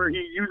 Mike, where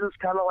he uses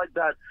kind of like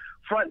that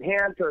front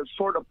hand to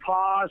sort of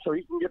paw so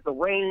he can get the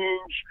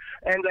range,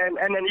 and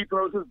then he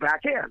throws his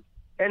backhand,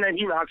 and then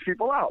he knocks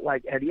people out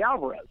like Eddie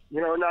Alvarez,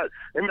 and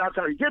that's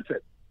how he gets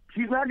it.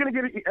 He's not going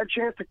to get a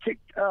chance to kick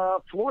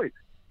Floyd,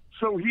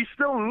 so he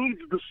still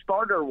needs the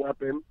starter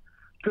weapon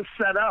to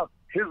set up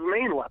his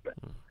main weapon.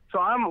 So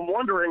I'm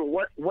wondering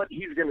what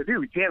he's going to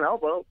do. He can't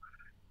elbow.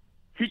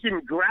 He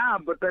can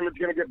grab, but then it's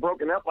going to get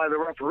broken up by the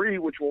referee,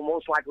 which will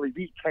most likely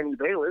be Kenny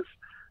Bayless.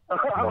 So,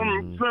 I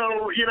mean,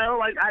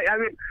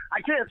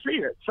 I can't see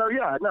it. So,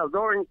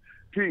 going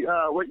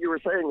to what you were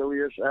saying,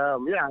 Elias,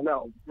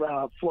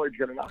 Floyd's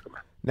going to knock him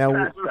out. Now,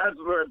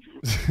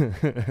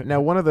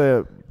 now, one of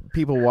the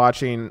people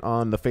watching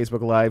on the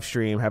Facebook live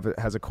stream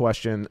has a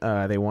question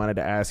they wanted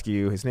to ask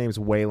you. His name's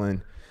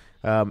Waylon.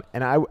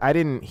 And I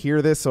didn't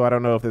hear this, so I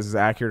don't know if this is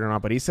accurate or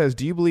not, but he says,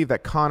 do you believe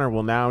that Conor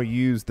will now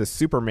use the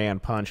Superman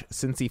punch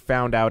since he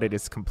found out it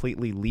is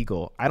completely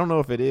legal? I don't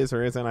know if it is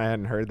or isn't. I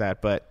hadn't heard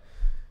that, but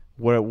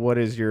what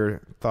is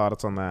your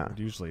thoughts on that? It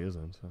usually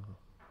isn't.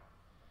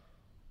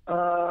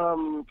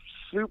 So.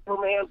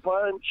 Superman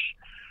punch.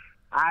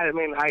 I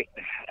mean,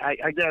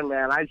 again,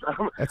 man,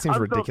 that seems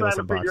ridiculous.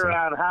 I'm still trying to figure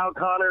out how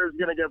Conor is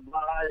going to get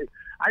by.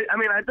 I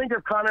mean, I think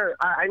if Conor,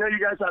 I know you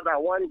guys have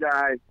that one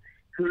guy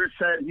who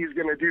said he's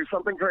going to do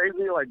something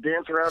crazy, like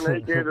dance around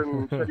naked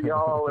in City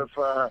Hall if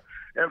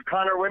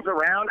Conor wins a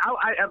round.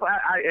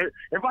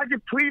 If I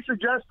could please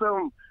suggest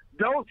them,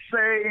 don't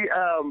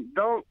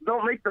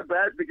make the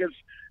bet, because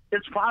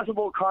it's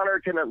possible Conor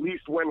can at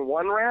least win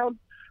one round,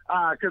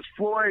 because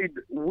Floyd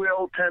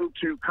will tend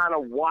to kind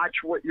of watch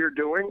what you're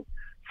doing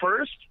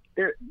first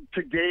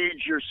to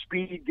gauge your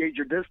speed, gauge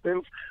your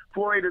distance.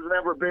 Floyd has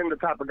never been the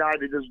type of guy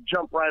to just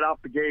jump right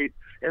off the gate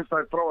and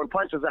start throwing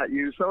punches at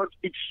you. So it's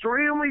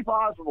extremely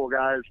possible,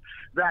 guys,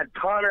 that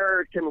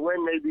Conor can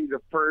win maybe the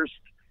first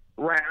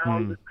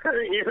round,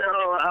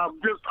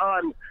 just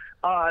on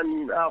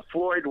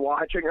Floyd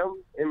watching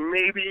him, and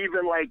maybe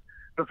even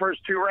the first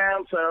two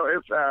rounds. So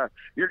if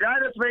your guy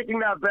that's making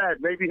that bet,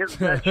 maybe his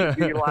bet should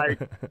be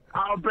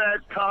I'll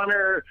bet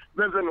Conor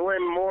doesn't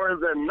win more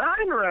than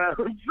 9 rounds.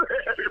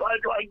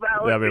 like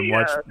that would be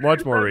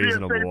much more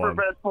reasonable. A safer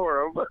bet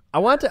for him. I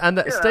want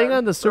to staying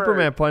on the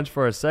Superman punch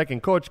for a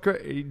second, Coach.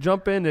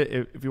 Jump in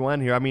if you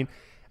want here. I mean,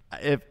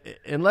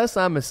 unless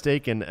I'm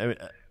mistaken,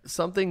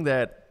 something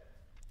that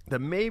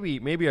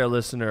maybe our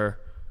listener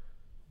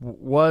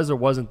was or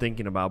wasn't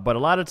thinking about. But a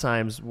lot of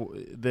times,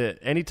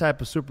 any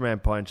type of Superman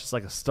punch, it's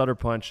like a stutter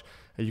punch.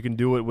 You can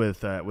do it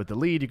with the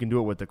lead, you can do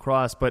it with the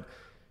cross, but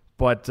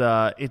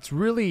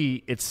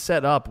it's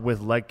set up with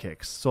leg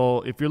kicks.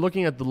 So if you're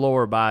looking at the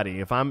lower body,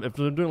 if I'm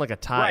doing like a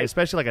tie,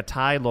 especially like a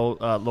tie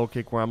low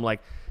kick where I'm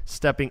like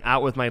stepping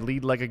out with my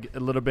lead leg a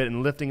little bit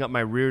and lifting up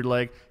my rear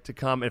leg to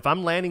come. If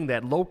I'm landing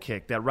that low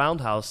kick, that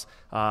roundhouse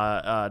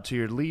to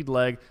your lead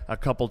leg a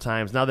couple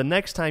times, now the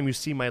next time you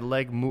see my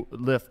leg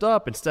lift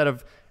up, instead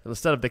of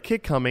the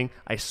kick coming,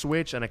 I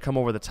switch and I come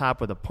over the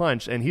top with a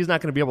punch, and he's not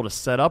going to be able to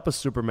set up a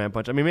Superman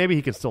punch. I mean, maybe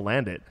he can still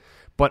land it,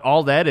 but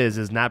all that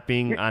is not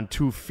being on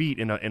 2 feet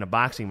in a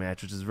boxing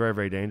match, which is very,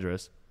 very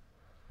dangerous.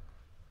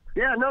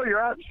 Yeah, no, you're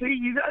out. See,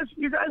 you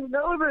guys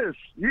know this.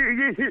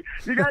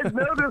 You guys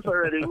know this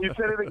already. And you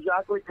said it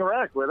exactly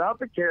correct. Without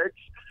the kicks,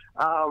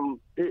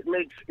 it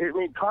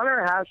means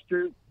Conor has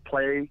to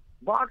play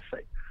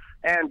boxing,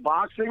 and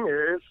boxing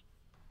is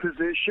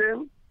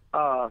position,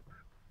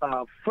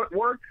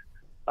 footwork,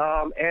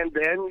 and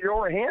then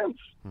your hands.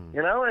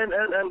 You know, and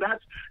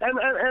that's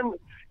and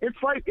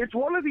it's like it's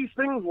one of these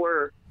things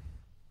where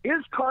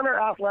is Conor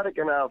athletic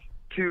enough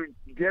to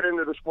get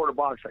into the sport of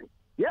boxing?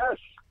 Yes.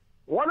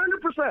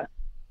 100%.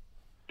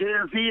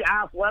 Is he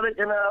athletic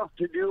enough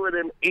to do it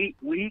in 8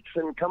 weeks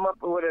and come up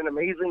with an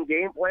amazing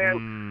game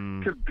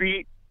plan to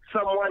beat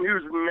someone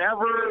who's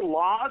never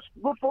lost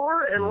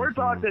before? And we're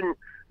talking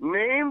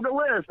name the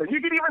list. And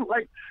you could even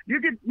you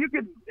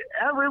could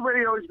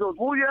everybody always goes,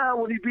 well, yeah,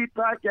 when he beat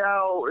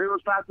Pacquiao, it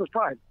was past his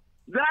prime.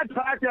 That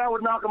Pacquiao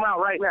would knock him out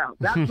right now.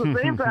 That's the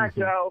same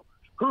Pacquiao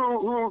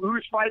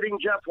who's fighting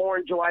Jeff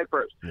Horn July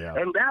 1st. Yeah.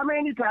 And that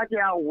Manny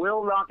Pacquiao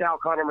will knock out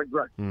Conor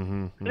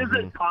McGregor. Is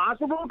it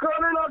possible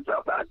Conor knocks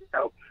out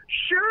Pacquiao?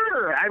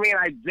 Sure. I mean,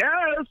 I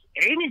guess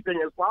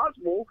anything is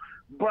possible,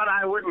 but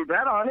I wouldn't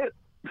bet on it.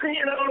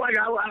 You know, like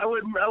I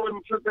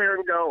wouldn't sit there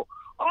and go,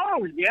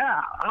 oh,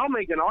 yeah, I'll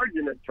make an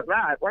argument for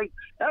that. Like,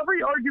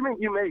 every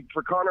argument you make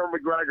for Conor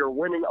McGregor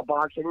winning a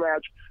boxing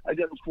match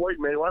against Floyd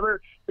Mayweather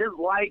is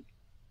like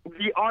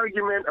the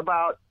argument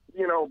about,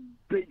 you know,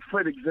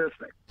 Bigfoot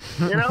existing.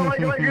 You know,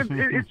 like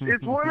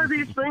it's one of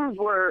these things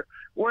where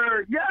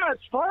yeah,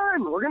 it's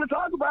fun. We're gonna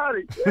talk about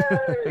it.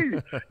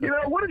 Yay! You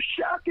know, what if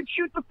Shaq could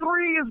shoot the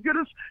three as good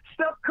as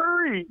Steph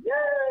Curry?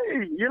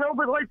 Yay! You know,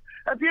 but like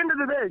at the end of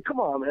the day, come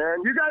on,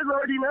 man. You guys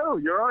already know.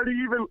 You're already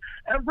even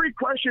every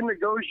question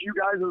that goes you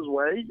guys'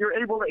 way, you're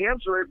able to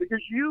answer it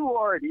because you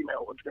already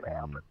know what's gonna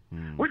happen.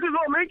 Which is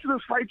what makes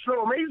this fight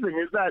so amazing.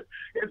 Is that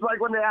it's like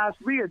when they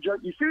asked me at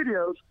Junkie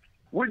Studios,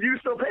 would you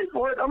still pay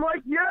for it? I'm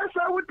like, yes,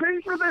 I would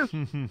pay for this.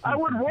 I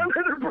would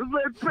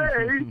 100%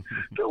 pay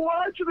to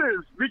watch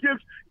this because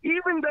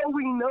even though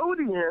we know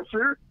the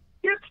answer,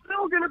 it's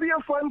still going to be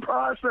a fun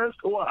process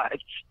to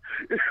watch.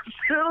 It's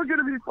still going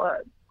to be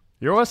fun.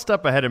 You're one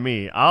step ahead of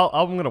me. I'm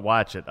going to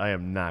watch it. I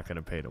am not going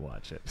to pay to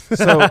watch it.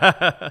 So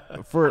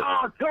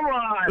oh, come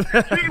on.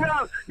 See,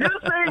 now,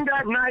 you're saying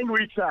that 9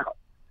 weeks out.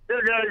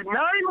 Okay, 9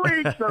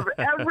 weeks of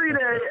every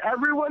day,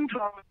 everyone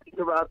talking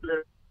about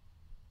this.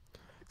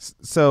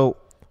 So,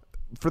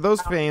 for those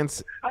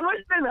fans, unless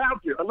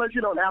you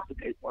don't have to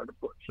pay for it, of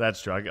course.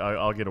 That's true.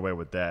 I'll get away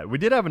with that. We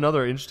did have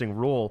another interesting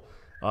rule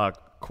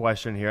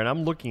question here, and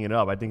I'm looking it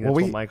up. I think that's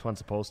what Mike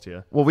wants to post to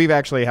you. Well, we've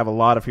actually have a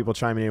lot of people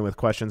chiming in with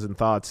questions and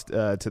thoughts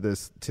to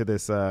this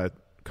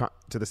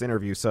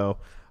interview. So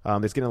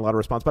it's getting a lot of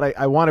response. But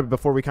I wanted,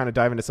 before we kind of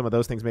dive into some of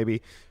those things,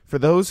 maybe for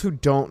those who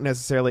don't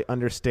necessarily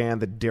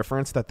understand the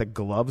difference that the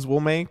gloves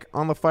will make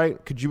on the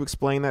fight, could you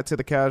explain that to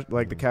the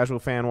casual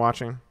fan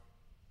watching?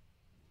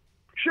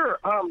 Sure.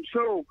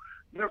 So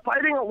they're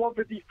fighting at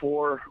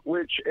 154,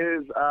 which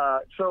is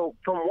so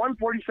from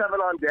 147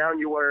 on down,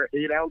 you wear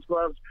 8-ounce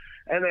gloves,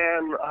 and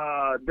then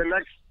the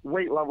next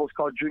weight level is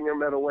called junior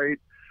middleweight.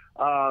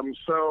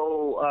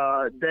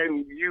 So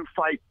then you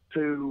fight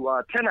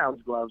to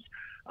 10-ounce gloves,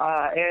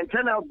 and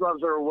 10-ounce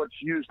gloves are what's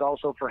used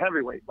also for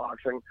heavyweight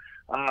boxing.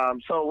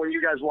 So when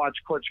you guys watch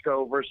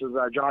Klitschko versus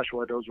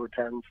Joshua, those were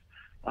 10s.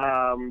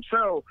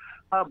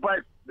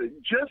 But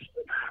just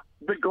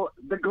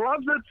the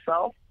gloves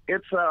itself.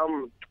 It's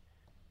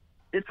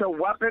a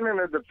weapon and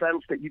a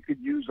defense that you could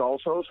use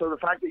also. So the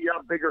fact that you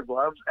have bigger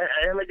gloves,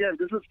 and again,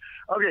 this is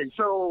okay.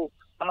 So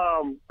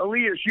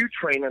Elias, you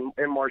train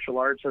in martial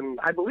arts, and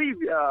I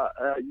believe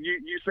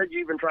you said you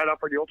even tried out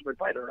for the Ultimate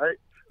Fighter, right?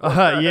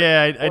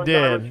 Yeah, I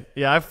did.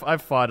 Yeah,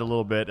 I've fought a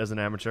little bit as an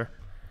amateur.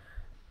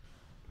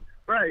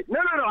 Right. No.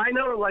 I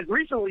know. Like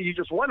recently, you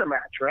just won a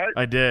match, right?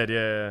 I did.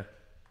 Yeah.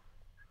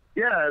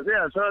 Yeah.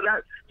 So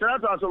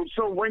that's awesome.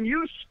 So when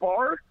you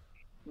spar,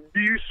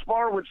 do you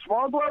spar with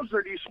small gloves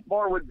or do you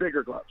spar with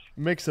bigger gloves?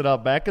 Mix it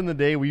up. Back in the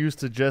day, we used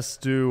to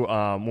just do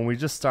when we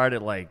just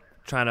started like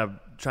trying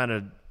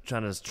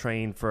to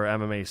train for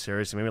MMA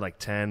seriously, maybe like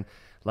 10,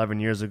 11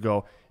 years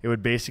ago. It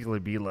would basically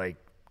be like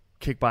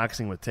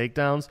kickboxing with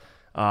takedowns,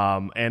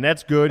 and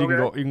that's good.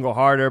 Okay. You can go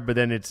harder, but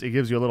then it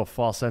gives you a little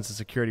false sense of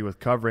security with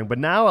covering. But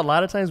now a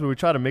lot of times when we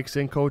try to mix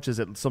in, coaches,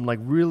 at some like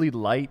really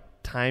light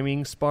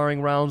timing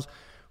sparring rounds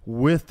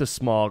with the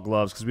small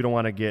gloves because we don't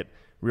want to get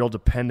real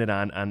dependent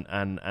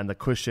on the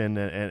cushion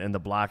and the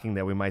blocking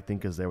that we might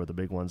think is there with the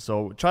big ones.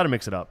 So try to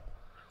mix it up.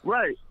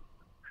 Right.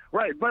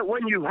 But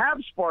when you have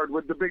sparred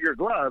with the bigger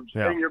gloves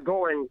and you're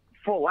going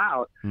full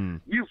out,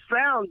 you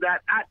found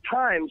that at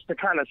times to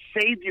kind of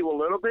save you a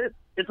little bit,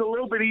 it's a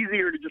little bit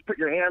easier to just put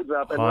your hands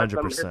up and 100%. let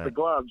them hit the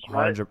gloves,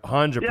 right?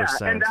 100%. Yeah,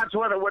 and that's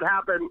what would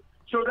happen.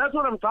 So that's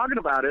what I'm talking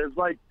about is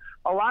like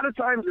a lot of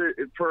times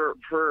for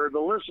the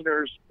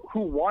listeners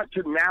who want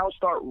to now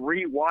start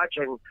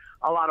rewatching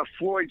a lot of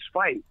Floyd's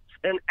fights,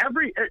 and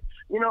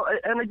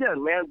and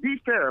again, man, be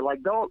fair.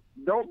 Like, don't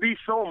be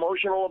so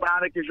emotional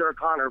about it because you're a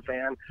Conor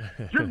fan.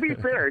 Just be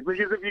fair,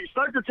 because if you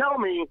start to tell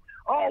me,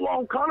 oh,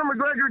 well, Conor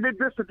McGregor did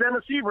this to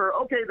Dennis Siver,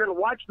 okay, then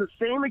watch the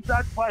same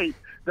exact fight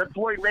that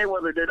Floyd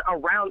Mayweather did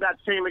around that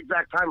same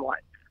exact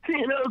timeline.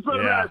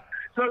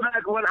 So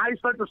that when I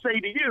start to say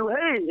to you,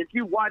 hey, if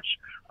you watch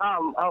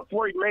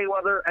Floyd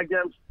Mayweather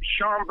against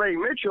Sean Bay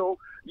Mitchell,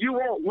 you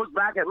won't look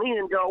back at me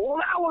and go, well,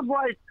 that was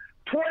like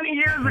 20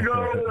 years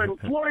ago and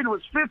Floyd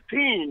was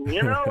 15,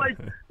 like,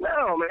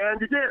 no, man,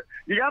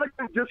 you got to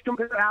just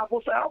compare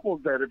apples to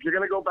apples then. If you're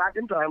going to go back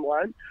in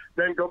timeline,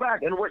 then go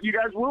back. And what you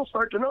guys will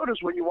start to notice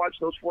when you watch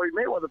those Floyd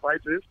Mayweather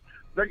fights is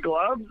the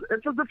gloves,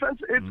 it's a defense,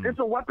 it's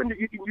a weapon that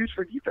you can use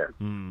for defense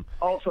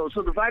also.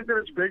 So the fact that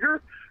it's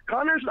bigger,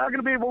 Conor's not going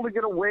to be able to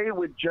get away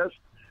with just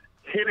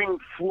hitting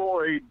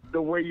Floyd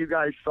the way you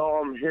guys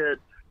saw him hit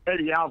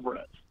Eddie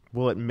Alvarez.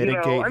 Will it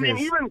mitigate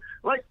even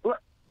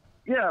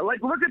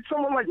look at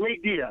someone like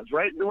Nate Diaz,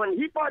 right? When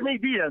he fought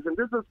Nate Diaz, and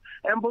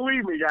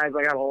believe me, guys,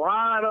 I got a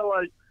lot of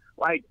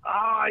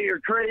you're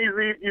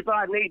crazy. You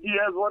thought Nate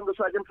Diaz won the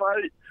second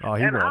fight. Oh,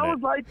 and I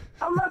was like,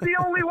 I'm not the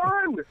only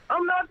one.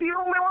 I'm not the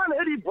only one.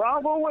 Eddie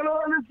Bravo went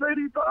on and said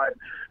he thought,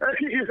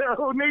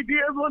 Nate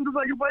Diaz won the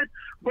second fight.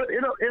 But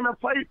in a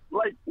fight,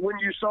 like when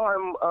you saw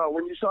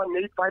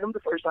Nate fight him the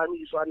first time,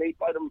 you saw Nate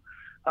fight him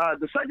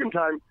the second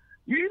time,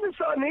 you even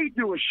saw Nate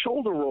do a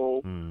shoulder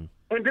roll, and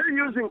they're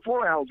using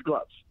 4-ounce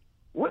gloves.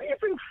 What do you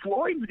think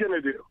Floyd's going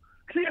to do?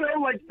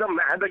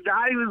 The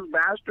guy who's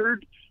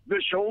mastered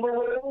the shoulder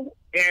roll,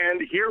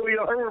 and here we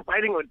are, we're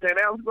fighting with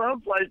 10-ounce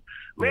gloves.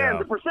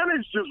 The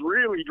percentage just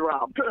really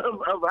dropped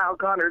of how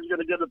Conor's going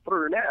to get it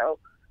through now.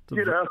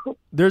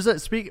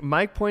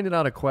 Mike pointed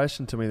out a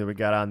question to me that we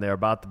got on there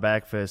about the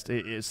back fist.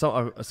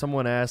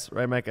 Someone asked,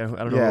 right, Mike? I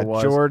don't know who it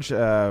was. George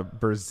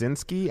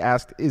Brzezinski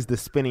asked, "Is the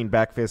spinning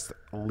back fist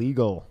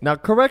legal?" Now,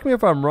 correct me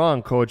if I'm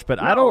wrong, Coach,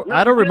 but I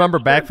don't remember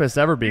back fist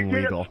ever being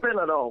legal. You can't spin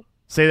at all.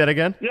 Say that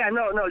again? Yeah,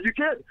 no, you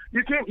can't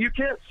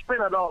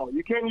spin at all.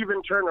 You can't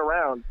even turn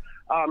around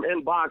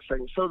in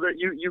boxing, so that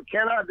you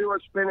cannot do a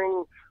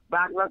spinning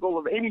back knuckle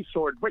of any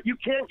sort, but you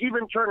can't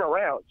even turn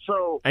around.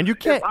 So and you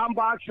can't. If I'm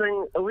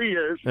boxing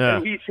Elias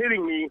and he's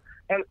hitting me,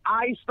 and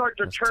I start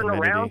to turn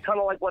around, kind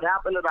of like what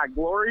happened to that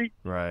Glory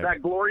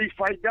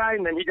fight guy,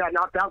 and then he got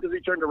knocked out because he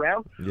turned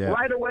around. Yeah.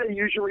 Right away,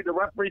 usually the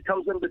referee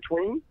comes in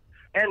between,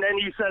 and then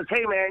he says,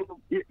 "Hey, man,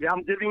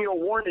 I'm giving you a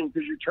warning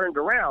because you turned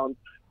around.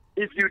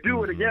 If you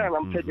do it again,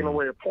 I'm taking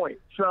away a point."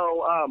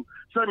 So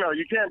no,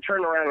 you can't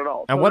turn around at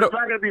all. And so there's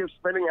not going to be a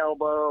spinning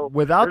elbow.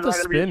 Without there's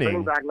the not gonna be a spinning,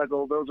 spinning back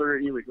knuckle, those are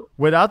illegal.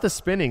 Without the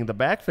spinning, the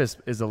back fist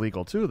is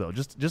illegal too, though.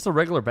 Just a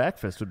regular back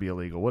fist would be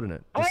illegal, wouldn't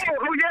it? Oh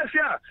yes,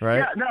 yeah. Right?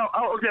 Yeah, no,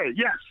 okay,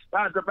 yes.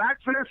 The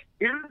back fist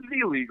is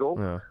illegal.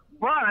 Yeah.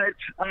 But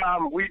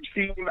we've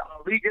seen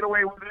Ali get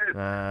away with it.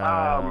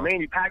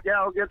 Manny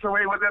Pacquiao gets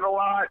away with it a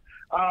lot.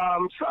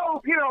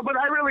 But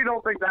I really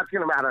don't think that's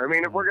going to matter. I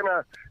mean, if we're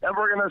gonna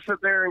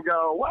sit there and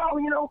go, well,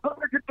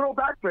 Conor could throw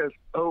back fist,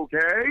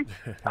 okay.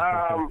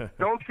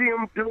 Don't see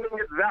him doing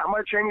it that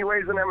much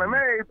anyways in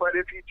MMA. But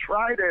if he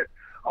tried it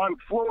on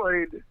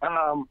Floyd,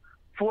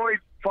 Floyd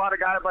fought a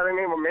guy by the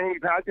name of Manny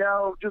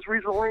Pacquiao just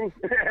recently,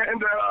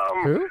 and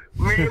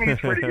Manny's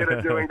pretty good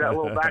at doing that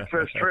little back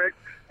fist trick,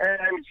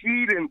 and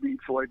he didn't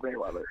beat Floyd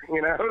Mayweather,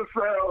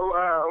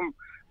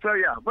 So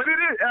yeah, but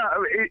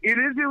it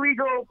is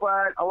illegal,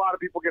 but a lot of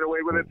people get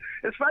away with it,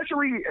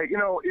 especially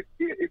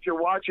if you're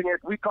watching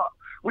it. We call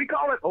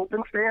it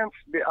open stance,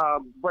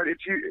 but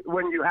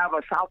when you have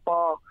a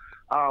southpaw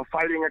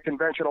fighting a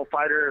conventional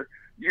fighter,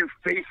 you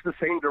face the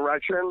same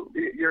direction.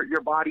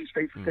 Your bodies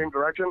face the same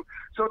direction,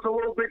 so it's a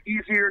little bit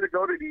easier to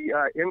go to the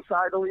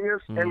inside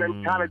Elias and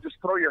then kind of just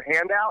throw your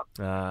hand out.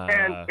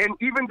 And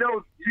even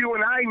though you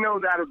and I know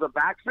that as a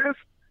back fist.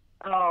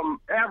 If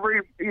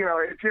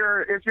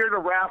you're the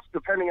ref,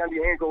 depending on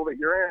the angle that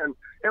you're in,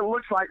 it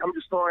looks like I'm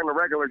just throwing a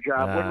regular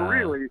jab, when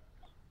really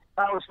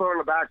I was throwing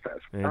a back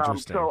fist.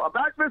 So a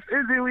back fist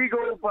is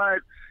illegal,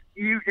 but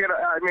you get,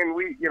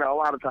 a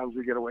lot of times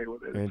we get away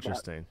with it.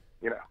 Interesting.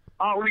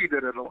 Ali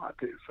did it a lot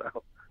too,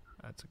 so.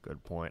 That's a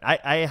good point.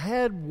 I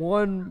had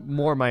one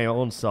more my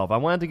own self. I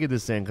wanted to get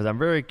this in because I'm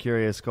very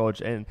curious,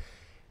 Coach, and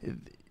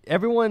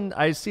everyone,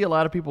 I see a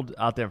lot of people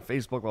out there on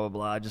Facebook, blah, blah,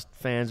 blah, just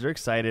fans. They're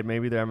excited.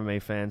 Maybe they're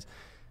MMA fans.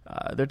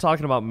 They're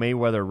talking about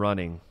Mayweather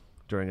running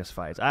during his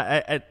fights.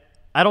 I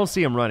don't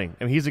see him running.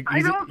 I mean,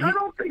 I'm not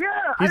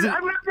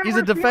He's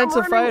a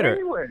defensive fighter.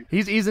 Anyway.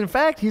 He's in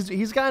fact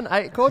he's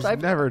gotten coach.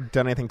 I've never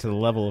done anything to the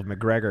level of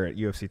McGregor at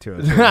UFC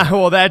 202.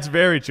 Well, that's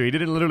very true. He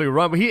didn't literally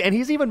run, but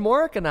he's even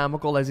more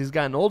economical as he's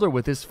gotten older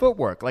with his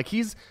footwork. Like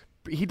he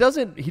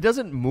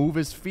doesn't move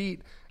his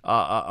feet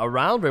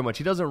around very much.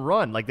 He doesn't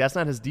run. Like that's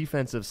not his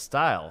defensive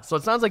style. So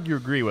it sounds like you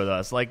agree with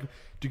us. Like,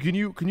 can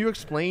you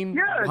explain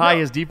why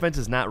his defense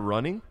is not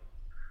running?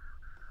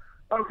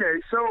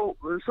 Okay, so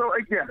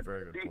again,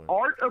 the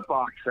art of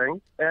boxing,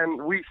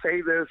 and we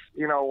say this,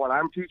 when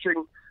I'm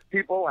teaching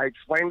people, I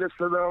explain this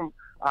to them.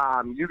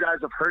 You guys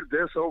have heard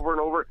this over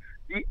and over.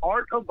 The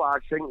art of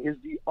boxing is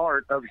the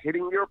art of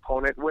hitting your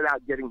opponent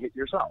without getting hit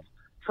yourself.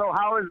 So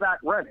how is that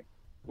running?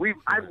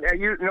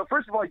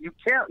 First of all, you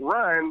can't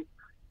run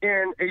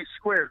in a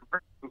square.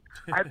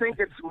 I think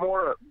it's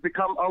more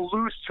become a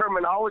loose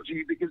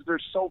terminology because they're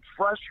so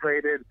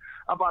frustrated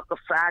about the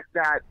fact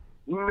that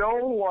no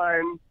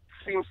one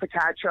seems to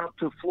catch up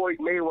to Floyd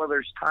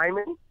Mayweather's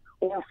timing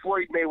or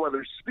Floyd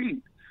Mayweather's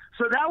speed.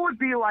 So that would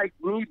be like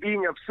me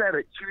being upset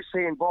at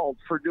Usain Bolt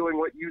for doing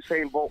what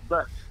Usain Bolt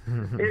does.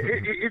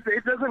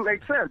 It doesn't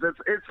make sense.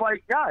 It's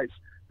like, guys,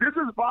 this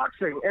is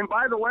boxing. And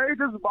by the way,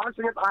 this is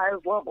boxing at the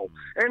highest level.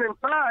 And in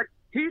fact,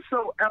 he's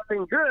so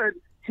effing good,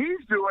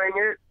 he's doing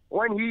it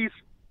when he's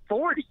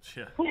 40.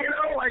 Yeah.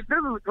 This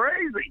is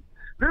crazy.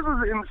 This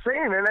is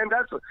insane. And then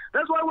that's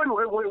why when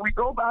we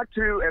go back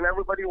to, and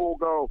everybody will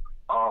go,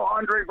 oh,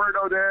 Andre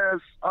Berto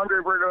this, Andre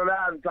Berto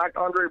that. In fact,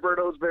 Andre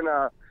Berto's been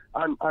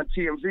on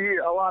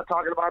TMZ a lot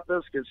talking about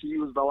this because he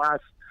was the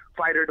last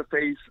fighter to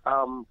face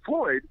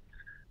Floyd.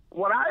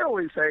 What I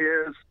always say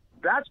is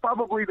that's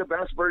probably the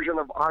best version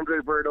of Andre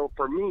Berto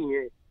for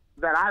me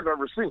that I've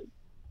ever seen.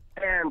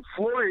 And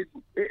Floyd,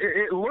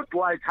 it looked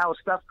like how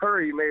Steph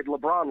Curry made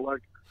LeBron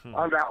look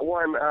on that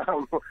one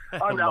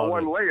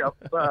layup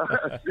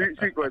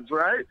sequence,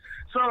 right?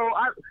 So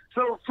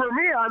for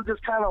me, I'm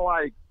just kind of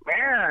like,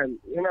 man,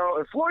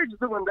 if Floyd's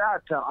doing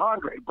that to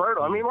Andre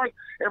Berto, I mean, like,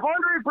 if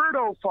Andre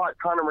Berto fought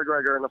Conor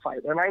McGregor in a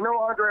fight, and I know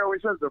Andre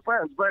always says they're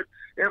friends, but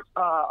if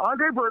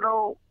Andre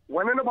Berto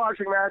went in a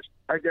boxing match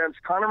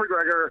against Conor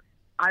McGregor,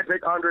 I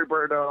pick Andre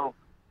Berto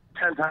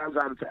 10 times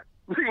out of 10.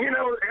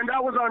 And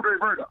that was Andre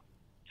Berto.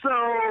 So,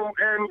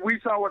 and we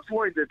saw what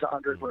Floyd did to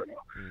Andre Berto.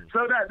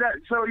 So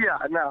yeah,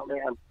 no,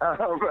 man.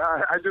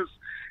 I just,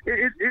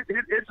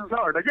 it's just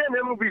hard. Again,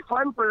 it will be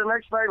fun for the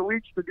next 9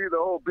 weeks to do the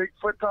whole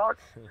Bigfoot talk.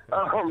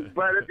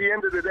 But at the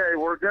end of the day,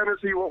 we're going to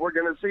see what we're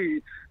going to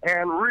see.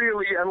 And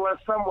really, unless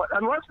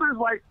there's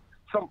like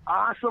some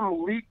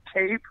awesome leaked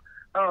tape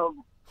of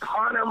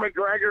Conor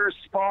McGregor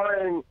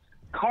sparring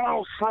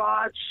Carl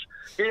Froch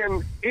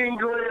in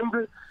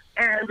England,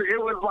 and it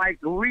was like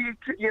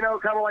leaked,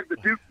 kind of like the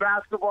Duke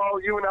basketball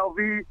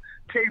UNLV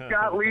tape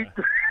got leaked,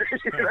 and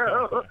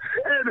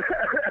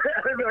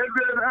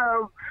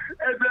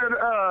then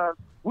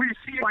we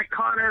see like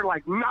Conor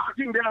like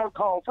knocking down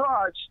Carl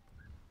Froch.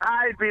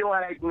 I'd be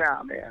like,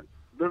 nah, man,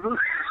 this is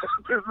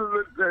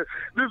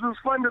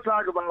fun to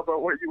talk about,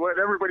 but what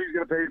everybody's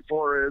gonna pay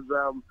for is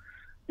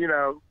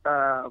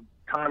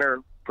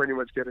Conor pretty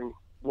much getting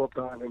whooped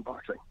on in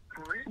boxing.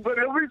 But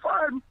it'll be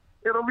fun.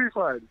 It'll be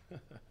fun.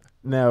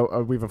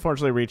 Now, we've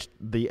unfortunately reached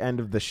the end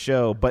of the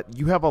show, but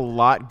you have a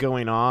lot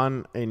going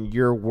on in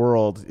your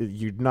world.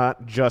 You're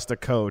not just a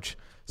coach.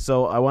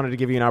 So I wanted to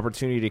give you an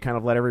opportunity to kind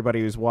of let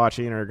everybody who's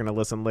watching or going to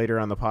listen later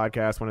on the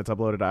podcast when it's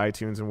uploaded to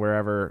iTunes and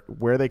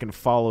where they can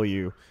follow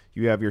you.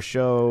 You have your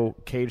show,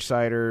 Cage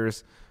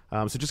Siders.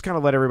 So just kind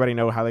of let everybody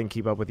know how they can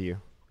keep up with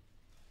you.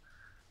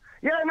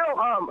 Yeah,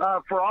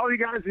 no, for all you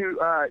guys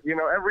who,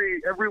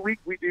 every week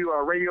we do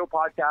a radio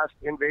podcast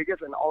in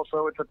Vegas, and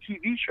also it's a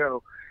TV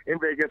show in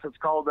Vegas. It's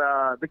called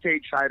The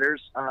Cage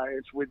Siders.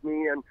 It's with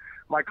me and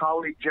my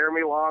colleague,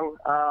 Jeremy Long.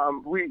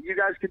 You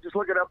guys could just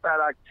look it up at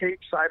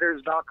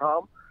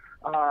cagesiders.com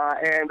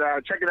and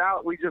check it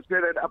out. We just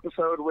did an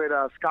episode with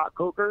Scott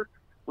Coker.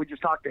 We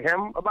just talked to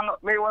him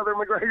about Mayweather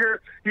McGregor.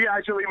 He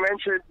actually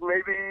mentioned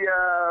maybe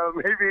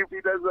if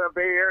he does a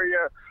Bay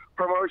Area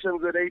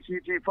promotions at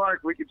AT&T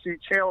Park, we could see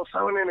Chael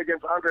Sonnen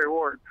against Andre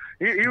Ward.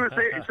 He was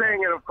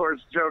saying it, of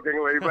course,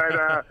 jokingly,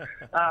 but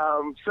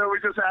so we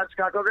just had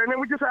Scott Coker, and then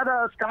we just had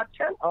Scott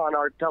Kent on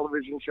our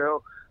television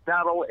show.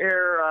 That'll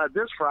air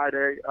this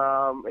Friday,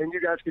 and you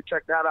guys could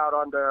check that out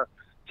on the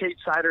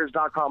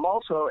cagesiders.com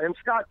also. And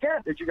Scott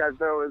Kent, as you guys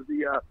know, is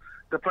the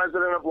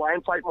president of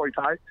Lion Fight Muay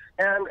Thai,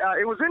 and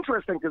it was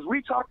interesting because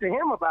we talked to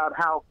him about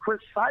how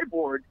Chris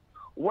Cyborg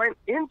went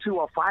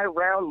into a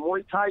 5-round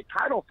Muay Thai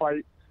title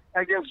fight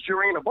against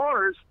Jarena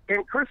Bars,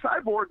 and Chris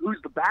Cyborg, who's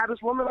the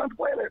baddest woman on the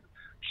planet,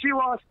 she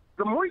lost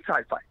the Muay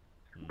Thai fight.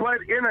 But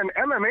in an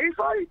MMA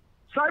fight,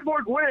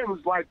 Cyborg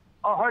wins like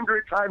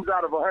 100 times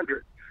out of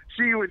 100.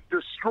 She would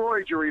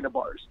destroy Jarena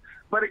Bars.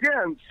 But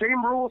again,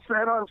 same rule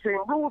set on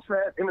same rule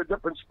set in a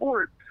different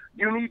sport.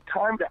 You need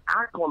time to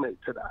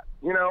acclimate to that,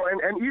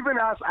 and even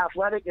as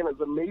athletic and as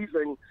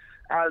amazing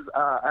as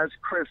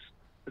Chris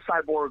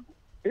Cyborg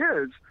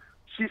is,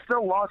 she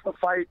still lost the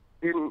fight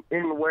in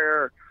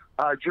where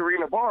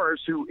Jarena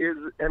Bars, who is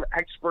an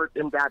expert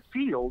in that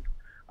field,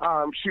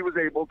 she was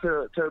able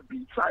to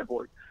beat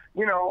Cyborg.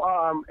 You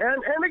know,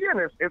 and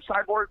again, if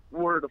Cyborg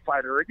were to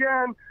fight her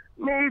again,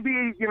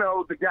 maybe, you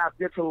know, the gap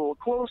gets a little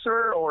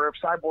closer, or if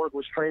Cyborg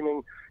was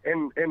training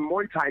in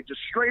Muay Thai, just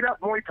straight up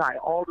Muay Thai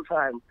all the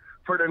time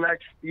for the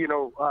next, you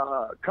know,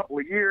 couple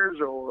of years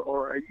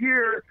or a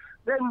year,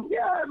 then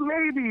yeah,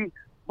 maybe.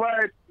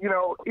 But, you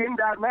know, in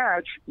that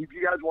match, if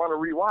you guys want to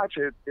rewatch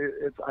it,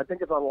 I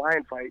think it's on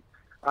Lion Fight.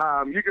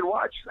 You can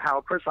watch how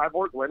Chris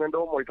Cyborg went into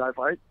a Muay Thai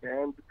fight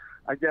and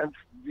against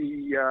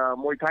the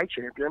Muay Thai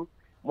champion.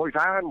 Muay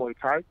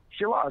Thai,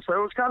 she lost. So it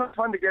was kind of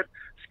fun to get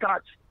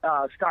Scott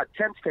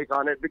Kent's take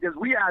on it, because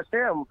we asked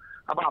him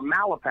about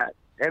Malapet,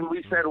 and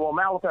we said, well,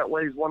 Malapet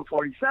weighs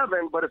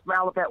 147, but if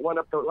Malapet went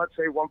up to, let's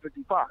say,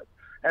 155,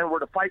 and were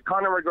to fight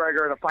Conor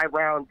McGregor in a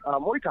 5-round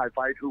Muay Thai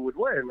fight, who would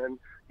win? And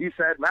he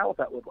said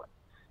Malapet would win.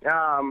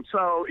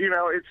 So, you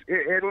know,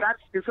 and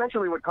that's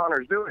essentially what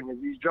Conor's doing, is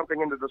he's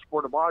jumping into the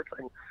sport of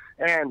boxing,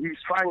 and he's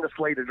trying to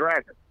slay the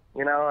dragon.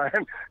 You know,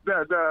 and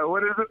the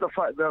what is it?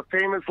 The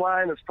famous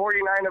line is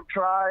 49 have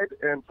tried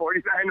and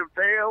 49 have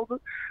failed.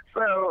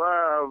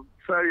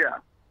 So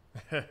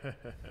yeah.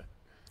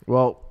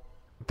 Well,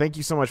 thank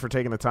you so much for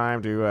taking the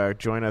time to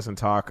join us and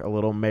talk a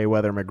little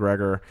Mayweather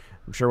McGregor.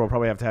 I'm sure we'll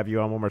probably have to have you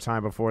on one more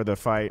time before the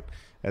fight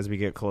as we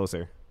get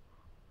closer.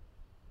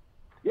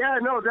 Yeah,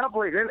 no,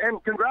 definitely,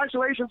 and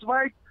congratulations,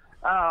 Mike.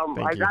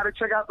 I got to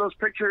check out those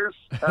pictures.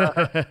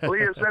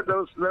 Elias said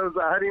those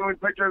honeymoon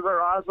pictures are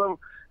awesome.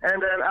 And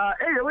then,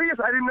 hey, Elias,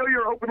 I didn't know you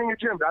were opening a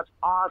gym. That's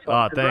awesome.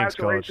 Oh, thanks,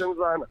 congratulations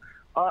Coach.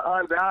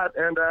 on that.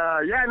 And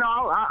yeah,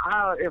 no,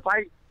 if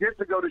I get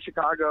to go to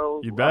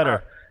Chicago, you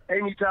better.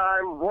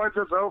 Anytime, once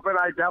it's open,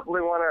 I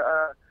definitely want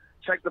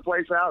to check the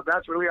place out.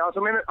 That's really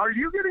awesome. And are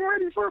you getting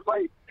ready for a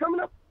fight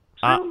coming up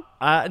soon?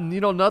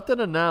 You know,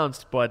 nothing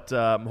announced, but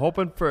I'm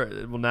hoping for.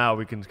 Well, now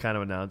we can kind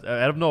of announce.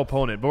 I have no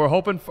opponent, but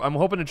I'm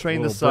hoping to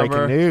train this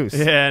summer. Breaking news.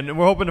 Yeah, and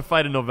we're hoping to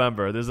fight in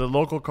November. There's a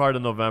local card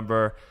in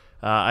November.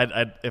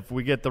 If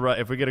we get a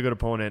good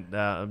opponent,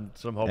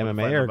 so I'm hoping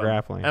MMA or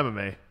grappling.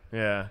 MMA.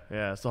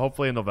 Yeah. So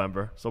hopefully in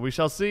November. So we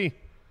shall see.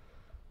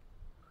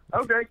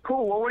 Okay,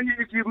 cool. Well,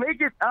 if you make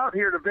it out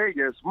here to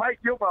Vegas, Mike,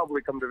 you'll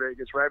probably come to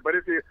Vegas, right? But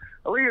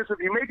Elias, if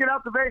you make it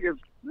out to Vegas,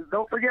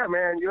 don't forget,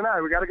 man, you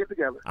and we got to get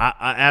together. I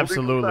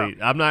absolutely.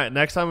 I'm not.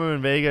 Next time I'm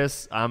in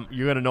Vegas,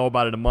 you're gonna know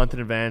about it a month in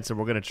advance, and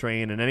we're gonna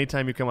train. And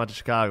anytime you come out to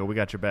Chicago, we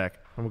got your back.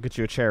 And we'll get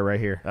you a chair right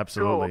here.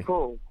 Absolutely.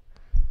 Cool.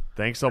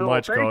 Thanks so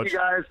much, Thank Coach. Thank you,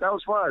 guys. That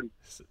was fun.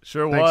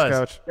 Sure Thanks, was.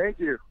 Coach. Thank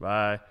you.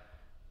 Bye.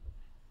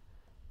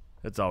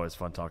 It's always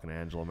fun talking to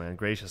Angelo, man.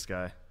 Gracious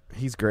guy.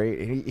 He's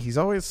great. He's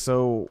always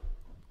so.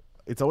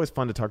 It's always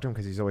fun to talk to him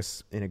because he's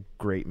always in a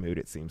great mood.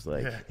 It seems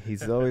like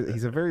he's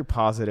a very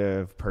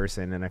positive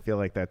person, and I feel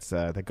like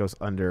that goes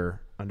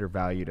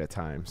undervalued at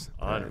times.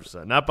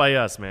 100%. Not by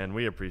us, man.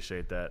 We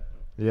appreciate that.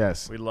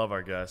 Yes, we love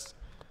our guests.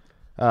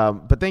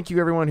 But thank you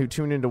everyone who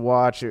tuned in to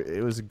watch.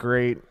 It was a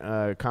great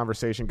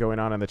conversation going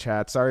on in the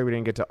chat. Sorry we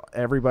didn't get to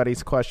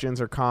everybody's questions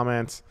or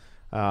comments.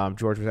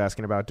 George was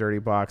asking about dirty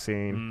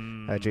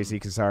boxing.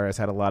 JC Casares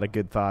had a lot of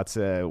good thoughts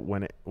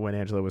when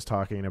Angelo was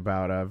talking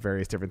about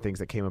various different things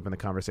that came up in the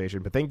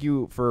conversation. But thank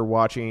you for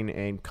watching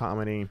and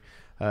commenting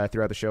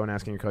throughout the show and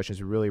asking your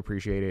questions. We really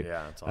appreciate it.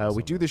 Yeah, that's awesome.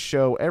 We do this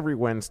show every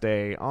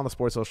Wednesday on the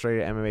Sports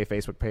Illustrated MMA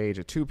Facebook page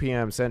at 2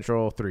 p.m.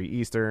 Central, 3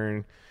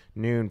 Eastern,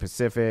 noon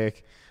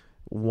Pacific,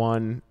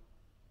 1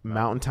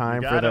 Mountain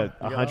Time for the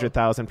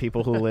 100,000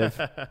 people who live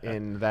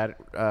in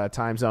that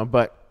time zone.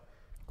 But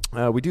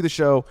we do the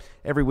show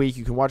every week.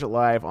 You can watch it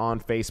live on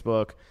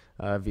Facebook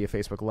via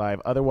Facebook Live.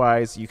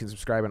 Otherwise, you can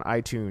subscribe on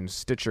iTunes,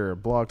 Stitcher,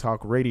 Blog Talk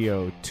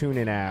Radio,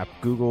 TuneIn app,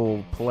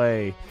 Google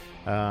Play,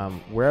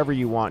 wherever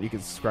you want. You can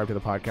subscribe to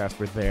the podcast.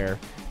 We're there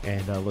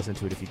and listen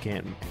to it if you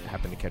can't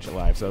happen to catch it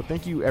live. So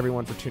thank you,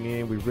 everyone, for tuning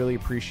in. We really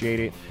appreciate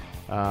it.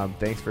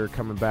 Thanks for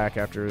coming back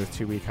after the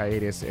 2-week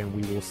hiatus, and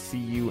we will see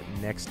you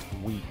next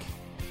week.